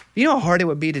 Yeah. You know how hard it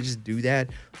would be to just do that?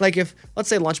 Like if, let's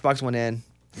say Lunchbox went in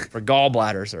for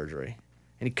gallbladder surgery,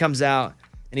 and he comes out,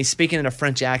 and he's speaking in a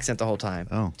French accent the whole time.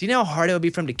 Oh. Do you know how hard it would be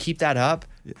for him to keep that up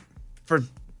for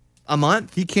a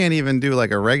month? He can't even do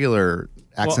like a regular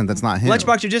accent that's not him.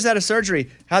 Lunchbox, you just had a surgery.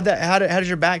 How does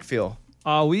your back feel?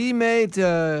 We made...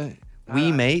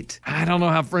 we mate? I don't know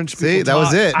how French people See, that was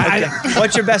talk. it.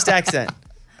 What's your best accent?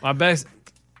 My best...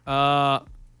 a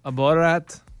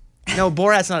Borat. No,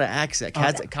 Borat's not an accent.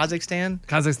 Kazakhstan?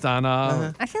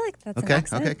 Kazakhstan. I feel like that's an Okay,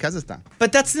 accent. okay, Kazakhstan.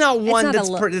 But that's not one not a that's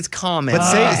look. that's common.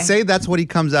 But say that's what he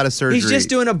comes out of surgery. He's just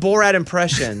doing a Borat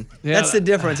impression. Yeah. That's the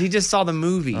difference. He just saw the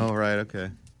movie. Oh, right,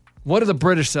 okay. What do the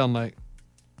British sound like?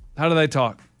 How do they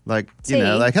talk? Like, See?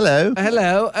 like, hello.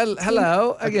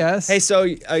 Hello, I guess. Hey, so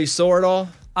are you sore at all?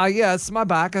 Yes, my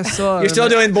back is sore. You're still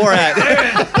doing Borat.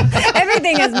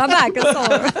 Everything is my back is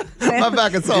sore. My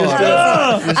back is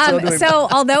sore. So,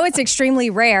 although it's extremely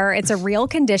rare, it's a real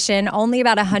condition. Only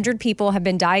about 100 people have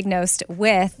been diagnosed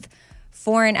with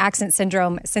foreign accent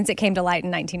syndrome since it came to light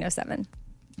in 1907.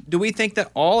 Do we think that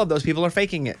all of those people are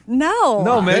faking it? No.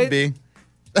 No, mate. Could be.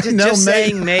 Just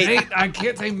saying mate. Mate, I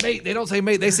can't say mate. They don't say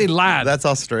mate. They say lad. That's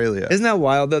Australia. Isn't that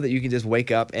wild, though, that you can just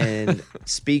wake up and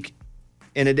speak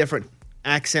in a different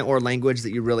accent or language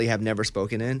that you really have never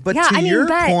spoken in? But Yeah, to I mean, your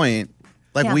but- point,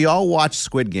 like Yeah. we all watched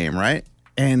Squid Game, right?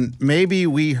 And maybe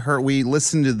we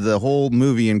listened to the whole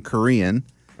movie in Korean.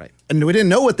 Right. And we didn't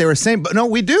know what they were saying. But no,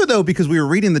 we do, though, because we were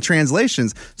reading the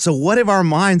translations. So what if our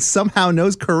mind somehow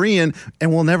knows Korean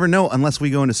and we'll never know unless we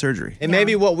go into surgery? And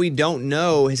maybe what we don't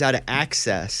know is how to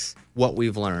access what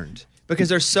we've learned. because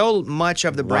there's so much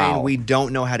of the brain we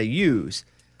don't know how to use.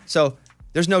 So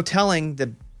there's no telling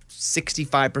the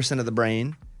 65% of the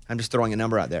brain, I'm just throwing a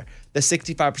number out there, the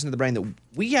 65% of the brain that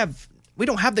we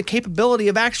don't have the capability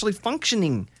of actually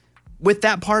functioning with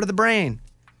that part of the brain.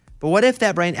 But what if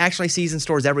that brain actually sees and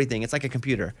stores everything? It's like a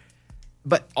computer.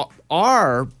 But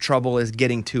our trouble is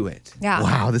getting to it. Yeah.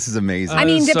 Wow, this is amazing. I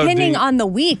mean, depending on the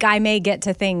week, I may get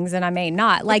to things and I may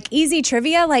not. Like easy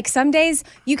trivia, like some days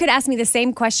you could ask me the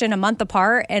same question a month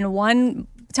apart, and one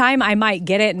time I might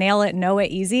get it, nail it, know it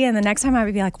easy, and the next time I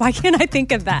would be like, why can't I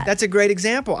think of that? That's a great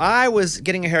example. I was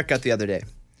getting a haircut the other day,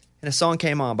 and a song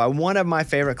came on by one of my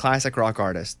favorite classic rock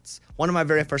artists, one of my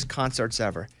very first concerts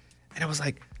ever. And I was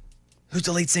like, who's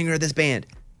the lead singer of this band?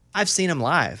 I've seen him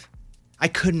live. I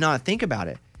could not think about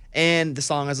it. And the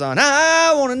song is on,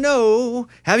 I want to know,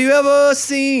 have you ever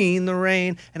seen the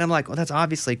rain? And I'm like, well, that's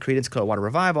obviously Creedence Clearwater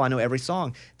Revival. I know every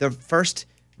song. The first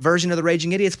version of the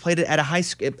Raging Idiots played it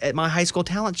at my high school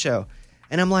talent show.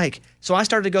 And I'm like, so I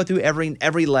started to go through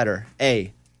every letter.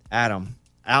 A, Adam,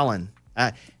 Alan,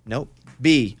 nope,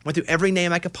 B. Went through every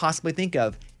name I could possibly think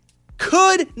of.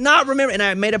 Could not remember. And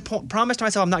I made a promise to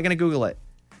myself I'm not going to Google it.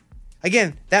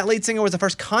 Again, that lead singer was the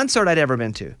first concert I'd ever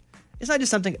been to. It's not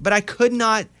just something, but I could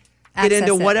not get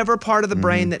into whatever part of the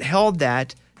brain that held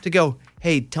that to go,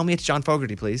 hey, tell me it's John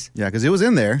Fogerty, please. Yeah, because it was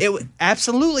in there.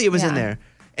 Absolutely, it was in there.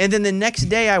 And then the next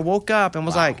day I woke up and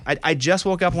was like, I just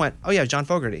woke up and went, oh yeah, John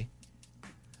Fogerty.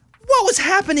 What was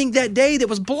happening that day that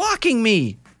was blocking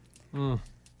me?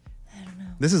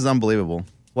 This is unbelievable.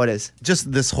 What is?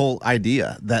 Just this whole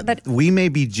idea that we may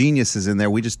be geniuses in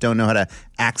there. We just don't know how to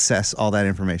access all that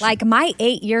information. Like my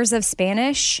 8 years of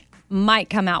Spanish might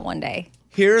come out one day.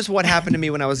 Here's what happened to me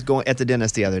when I was going at the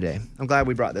dentist the other day. I'm glad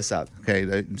we brought this up.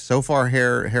 Okay, so far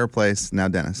hair place, now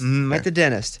dentist. At the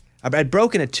dentist. I'd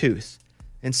broken a tooth.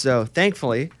 And so,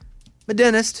 thankfully, my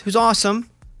dentist, who's awesome.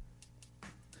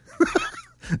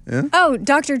 Oh,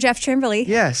 Dr. Jeff Trimberly.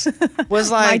 Yes.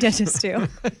 Was like... My dentist, too.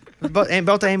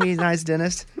 both Amy and I's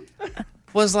dentist.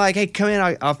 Was like, hey, come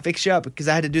in, I'll fix you up. Because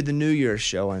I had to do the New Year's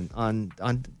show on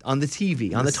the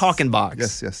TV, on the talking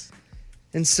box. Yes.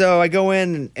 And so I go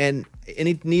in, and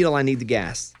any needle, I need the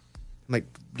gas. I'm like,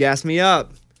 gas me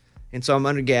up. And so I'm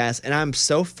under gas, and I'm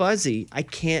so fuzzy,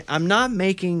 I'm not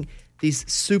making these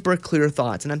super clear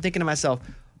thoughts. And I'm thinking to myself,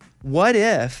 what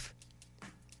if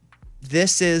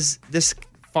this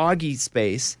foggy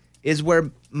space is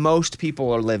where most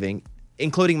people are living,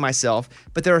 including myself,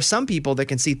 but there are some people that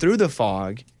can see through the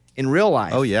fog in real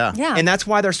life. Oh, yeah. And that's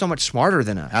why they're so much smarter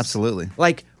than us. Absolutely.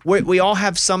 Like, we all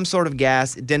have some sort of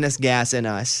dentist gas in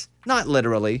us. Not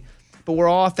literally, but we're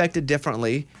all affected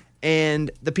differently.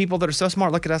 And the people that are so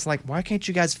smart look at us like, why can't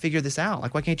you guys figure this out?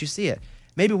 Like, why can't you see it?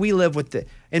 Maybe we live with it.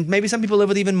 And maybe some people live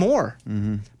with even more.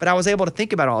 Mm-hmm. But I was able to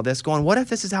think about all this going, what if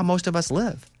this is how most of us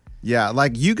live? Yeah,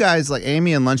 like you guys, like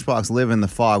Amy and Lunchbox live in the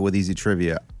fog with easy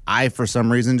trivia. I, for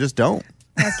some reason, just don't.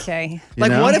 Okay.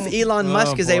 What if Elon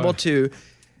Musk is able to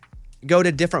go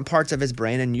to different parts of his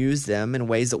brain and use them in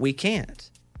ways that we can't?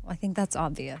 I think that's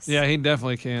obvious. Yeah, he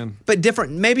definitely can. But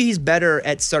different. Maybe he's better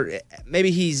at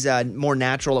maybe he's more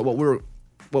natural at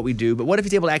what we do. But what if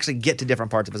he's able to actually get to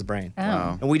different parts of his brain? Oh.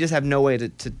 Wow. And we just have no way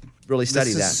to really study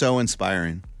that. This is so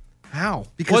inspiring. How?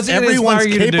 Because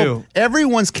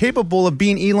everyone's capable of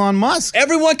being Elon Musk.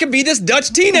 Everyone can be this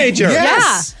Dutch teenager.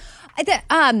 Yes.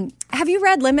 Yeah. Have you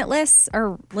read Limitless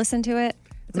or listened to it?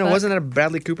 No, wasn't it a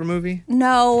Bradley Cooper movie?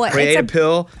 No. Where he ate a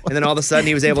pill, and then all of a sudden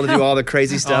he was able to do all the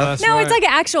crazy stuff. No, it's like an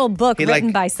actual book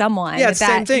written by someone. Yeah, it's the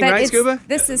same thing, right, Scuba?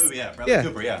 This is Bradley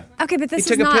Cooper, yeah. Okay, but this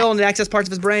he is took not. a pill and accessed parts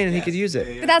of his brain, and he could use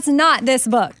it. But that's not this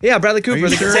book. Yeah, Bradley Cooper,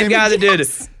 the sure, same guy that did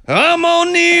I'm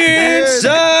on the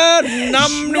inside, and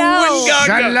I'm doing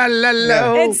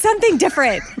gaga. It's something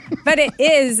different. But it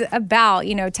is about,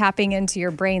 tapping into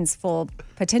your brain's full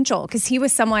potential. Because he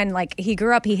was someone, like, he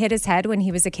grew up, he hit his head when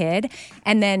he was a kid.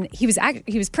 And then he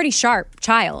was pretty sharp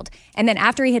child. And then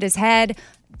after he hit his head,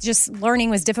 just learning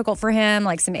was difficult for him,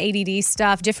 like some ADD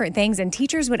stuff, different things. And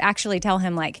teachers would actually tell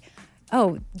him, like,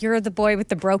 oh, you're the boy with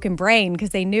the broken brain,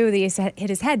 because they knew that he hit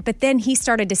his head. But then he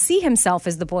started to see himself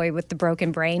as the boy with the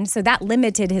broken brain. So that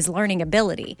limited his learning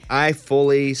ability. I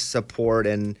fully support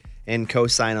and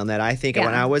co-sign on that. I think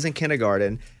when I was in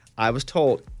kindergarten, I was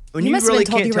told, when you must really have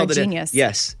been told can't you tell were a the genius.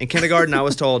 Yes. In kindergarten, I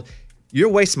was told, you're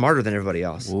way smarter than everybody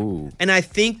else. Ooh. And I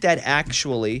think that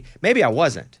actually, maybe I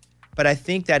wasn't, but I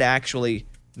think that actually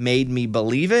made me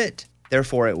believe it.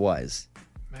 Therefore, it was.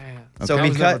 Man. So I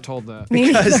was because, never told that.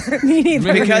 Me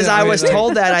neither. Because I was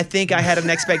told that, I think I had an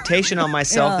expectation on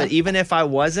myself that even if I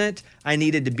wasn't, I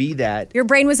needed to be that. Your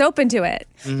brain was open to it.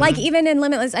 Mm-hmm. Like even in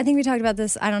Limitless, I think we talked about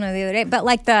this, I don't know, the other day, but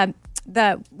like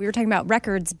we were talking about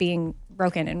records being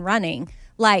broken and running.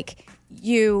 Like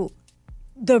they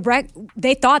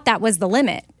thought that was the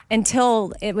limit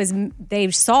until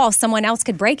they saw someone else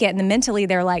could break it, and then mentally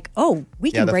they're like, oh,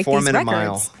 we can break these records.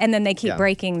 Mile. And then they keep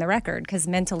breaking the record because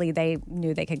mentally they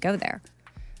knew they could go there.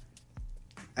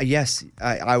 Yes,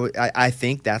 I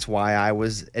think that's why I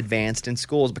was advanced in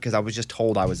schools, because I was just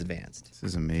told I was advanced. This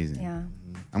is amazing. Yeah.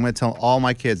 I'm going to tell all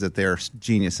my kids that they're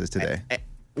geniuses today.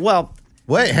 Well,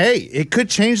 wait, hey, it could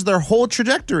change their whole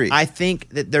trajectory. I think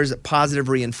that there's a positive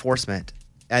reinforcement.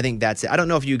 I think that's it. I don't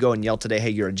know if you go and yell today, hey,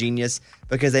 you're a genius,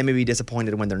 because they may be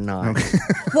disappointed when they're not.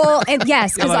 Well, and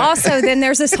yes, because also then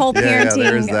there's this whole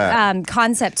parenting that.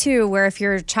 concept too, where if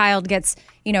your child gets,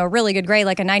 a really good grade,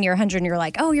 like a 90 or 100, and you're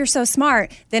like, oh, you're so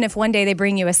smart. Then if one day they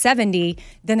bring you a 70,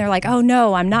 then they're like, oh,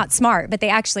 no, I'm not smart. But they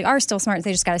actually are still smart.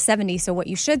 They just got a 70. So what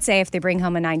you should say if they bring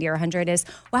home a 90 or 100 is,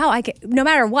 wow, no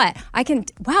matter what,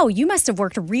 wow, you must have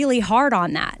worked really hard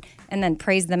on that. And then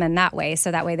praise them in that way.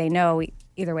 So that way they know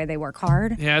either way they work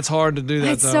hard. Yeah, it's hard to do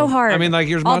that, It's though. so hard. I mean, like,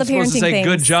 you're All not the supposed to say, parenting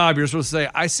good things. job. You're supposed to say,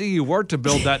 I see you worked to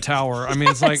build that tower. I mean,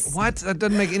 it's like, what? That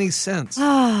doesn't make any sense.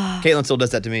 Caitlin still does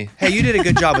that to me. Hey, you did a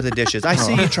good job with the dishes. I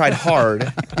see you tried hard.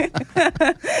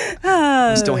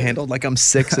 I'm still handled like I'm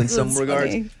 6 in some That's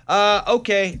regards. funny.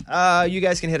 Okay. You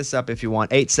guys can hit us up if you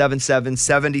want.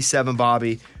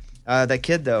 877-77-BOBBY. That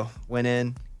kid, though, went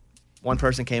in. One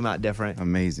person came out different.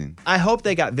 Amazing. I hope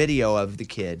they got video of the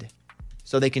kid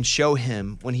so they can show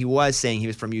him when he was saying he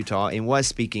was from Utah and was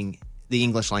speaking the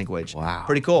English language. Wow.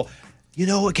 Pretty cool. You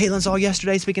know what Caitlin saw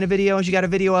yesterday, speaking of video? She got a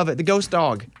video of it. The ghost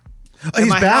dog. Oh,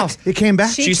 he's back. It came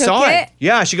back. She saw it.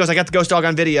 Yeah, she goes, I got the ghost dog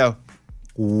on video.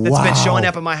 That's been showing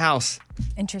up at my house.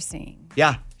 Interesting.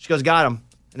 Yeah. She goes, got him.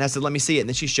 And I said, let me see it. And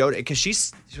then she showed it because she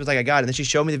was like, I got it. And then she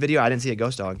showed me the video. I didn't see a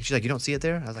ghost dog. She's like, you don't see it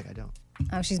there? I was like, I don't.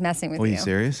 Oh, she's messing with Are you. you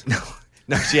serious?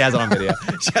 No, she has it on video.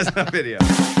 She has it on video.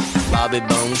 Bobby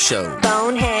Bone Show.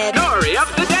 Bonehead. Story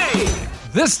of the day.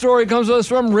 This story comes to us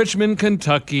from Richmond,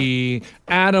 Kentucky.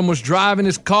 Adam was driving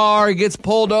his car. He gets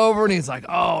pulled over, and he's like,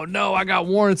 oh, no, I got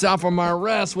warrants out for my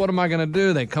arrest. What am I going to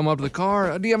do? They come up to the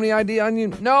car. Do you have any ID on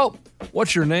you? Nope.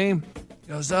 What's your name?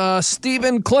 He goes,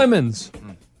 Stephen Clemens.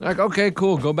 Like, okay,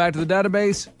 cool. Go back to the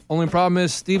database. Only problem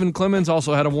is Stephen Clemens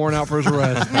also had a warrant out for his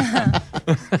arrest.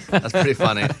 That's pretty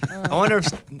funny.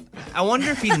 I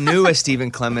wonder if he knew a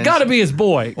Stephen Clemens. Got to be his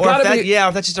boy. Or if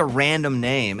that's just a random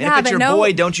name. And Yeah, if it's but your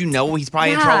boy, don't you know he's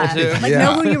probably in trouble too? Like,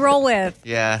 know who you roll with.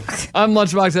 Yeah. I'm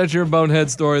Lunchbox. That's your Bonehead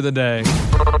story of the day.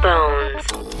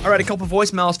 All right, a couple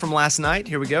voicemails from last night.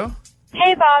 Here we go.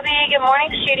 Hey, Bobby. Good morning,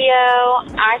 studio.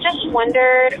 I just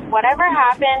wondered whatever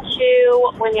happened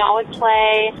to when y'all would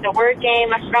play the word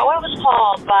game. I forgot what it was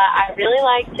called, but I really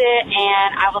liked it,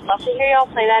 and I would love to hear y'all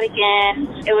play that again.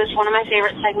 It was one of my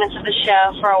favorite segments of the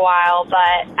show for a while,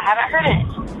 but I haven't heard it.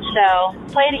 So,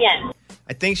 play it again.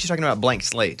 I think she's talking about Blank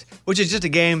Slate, which is just a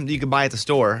game that you can buy at the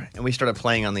store, and we started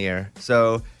playing on the air.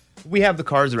 So we have the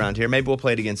cards around here. Maybe we'll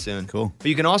play it again soon. Cool. But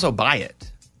you can also buy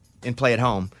it and play at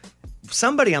home.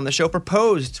 Somebody on the show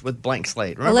proposed with Blank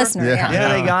Slate. Remember? A listener, yeah.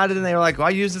 Yeah, they got it, and they were like, well,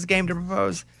 I use this game to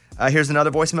propose. Here's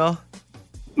another voicemail.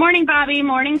 Morning, Bobby.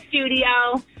 Morning,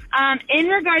 studio. In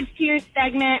regards to your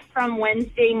segment from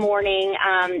Wednesday morning,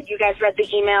 you guys read the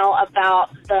email about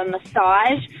the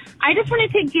massage. I just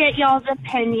wanted to get y'all's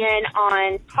opinion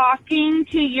on talking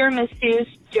to your masseuse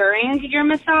during your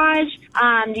massage.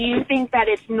 Do you think that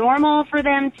it's normal for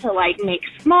them to, like, make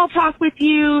small talk with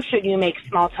you? Should you make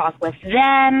small talk with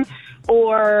them?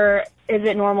 Or is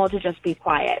it normal to just be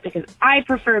quiet? Because I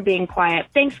prefer being quiet.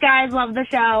 Thanks, guys. Love the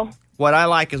show. What I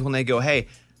like is when they go, hey,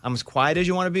 I'm as quiet as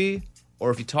you want to be, or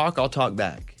if you talk, I'll talk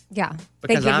back. Yeah.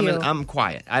 Because I'm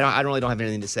quiet. I really don't have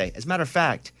anything to say. As a matter of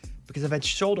fact, because I've had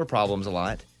shoulder problems a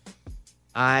lot,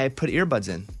 I put earbuds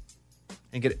in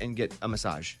and get a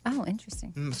massage. Oh,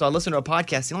 interesting. So I listen to a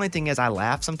podcast. The only thing is I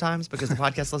laugh sometimes because the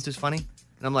podcast listeners funny.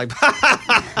 And I'm like,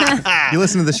 You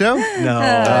listen to the show? No,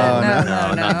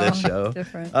 not this show.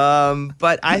 Different.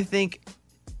 But I think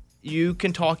you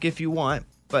can talk if you want,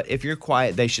 but if you're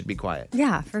quiet, they should be quiet.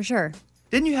 Yeah, for sure.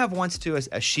 Didn't you have once too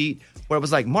a sheet where it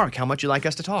was like, Mark, how much you like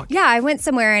us to talk? Yeah, I went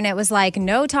somewhere and it was like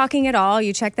no talking at all.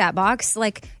 You check that box,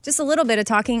 like just a little bit of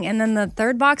talking, and then the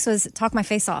third box was talk my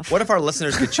face off. What if our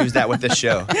listeners could choose that with this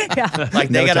show? Yeah. Like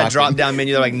they No got talking. a drop down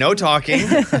menu. They're like, no talking,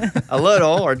 a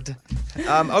little, or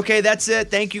okay, that's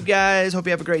it. Thank you guys. Hope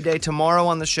you have a great day. Tomorrow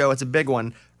on the show, it's a big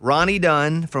one. Ronnie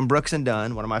Dunn from Brooks and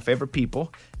Dunn, one of my favorite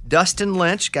people. Dustin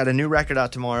Lynch got a new record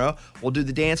out tomorrow. We'll do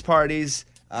the dance parties.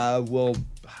 We'll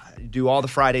do all the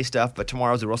Friday stuff, but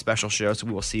tomorrow's a real special show, so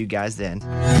we will see you guys then.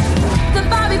 The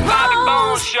Bobby Bobby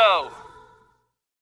Bone Show.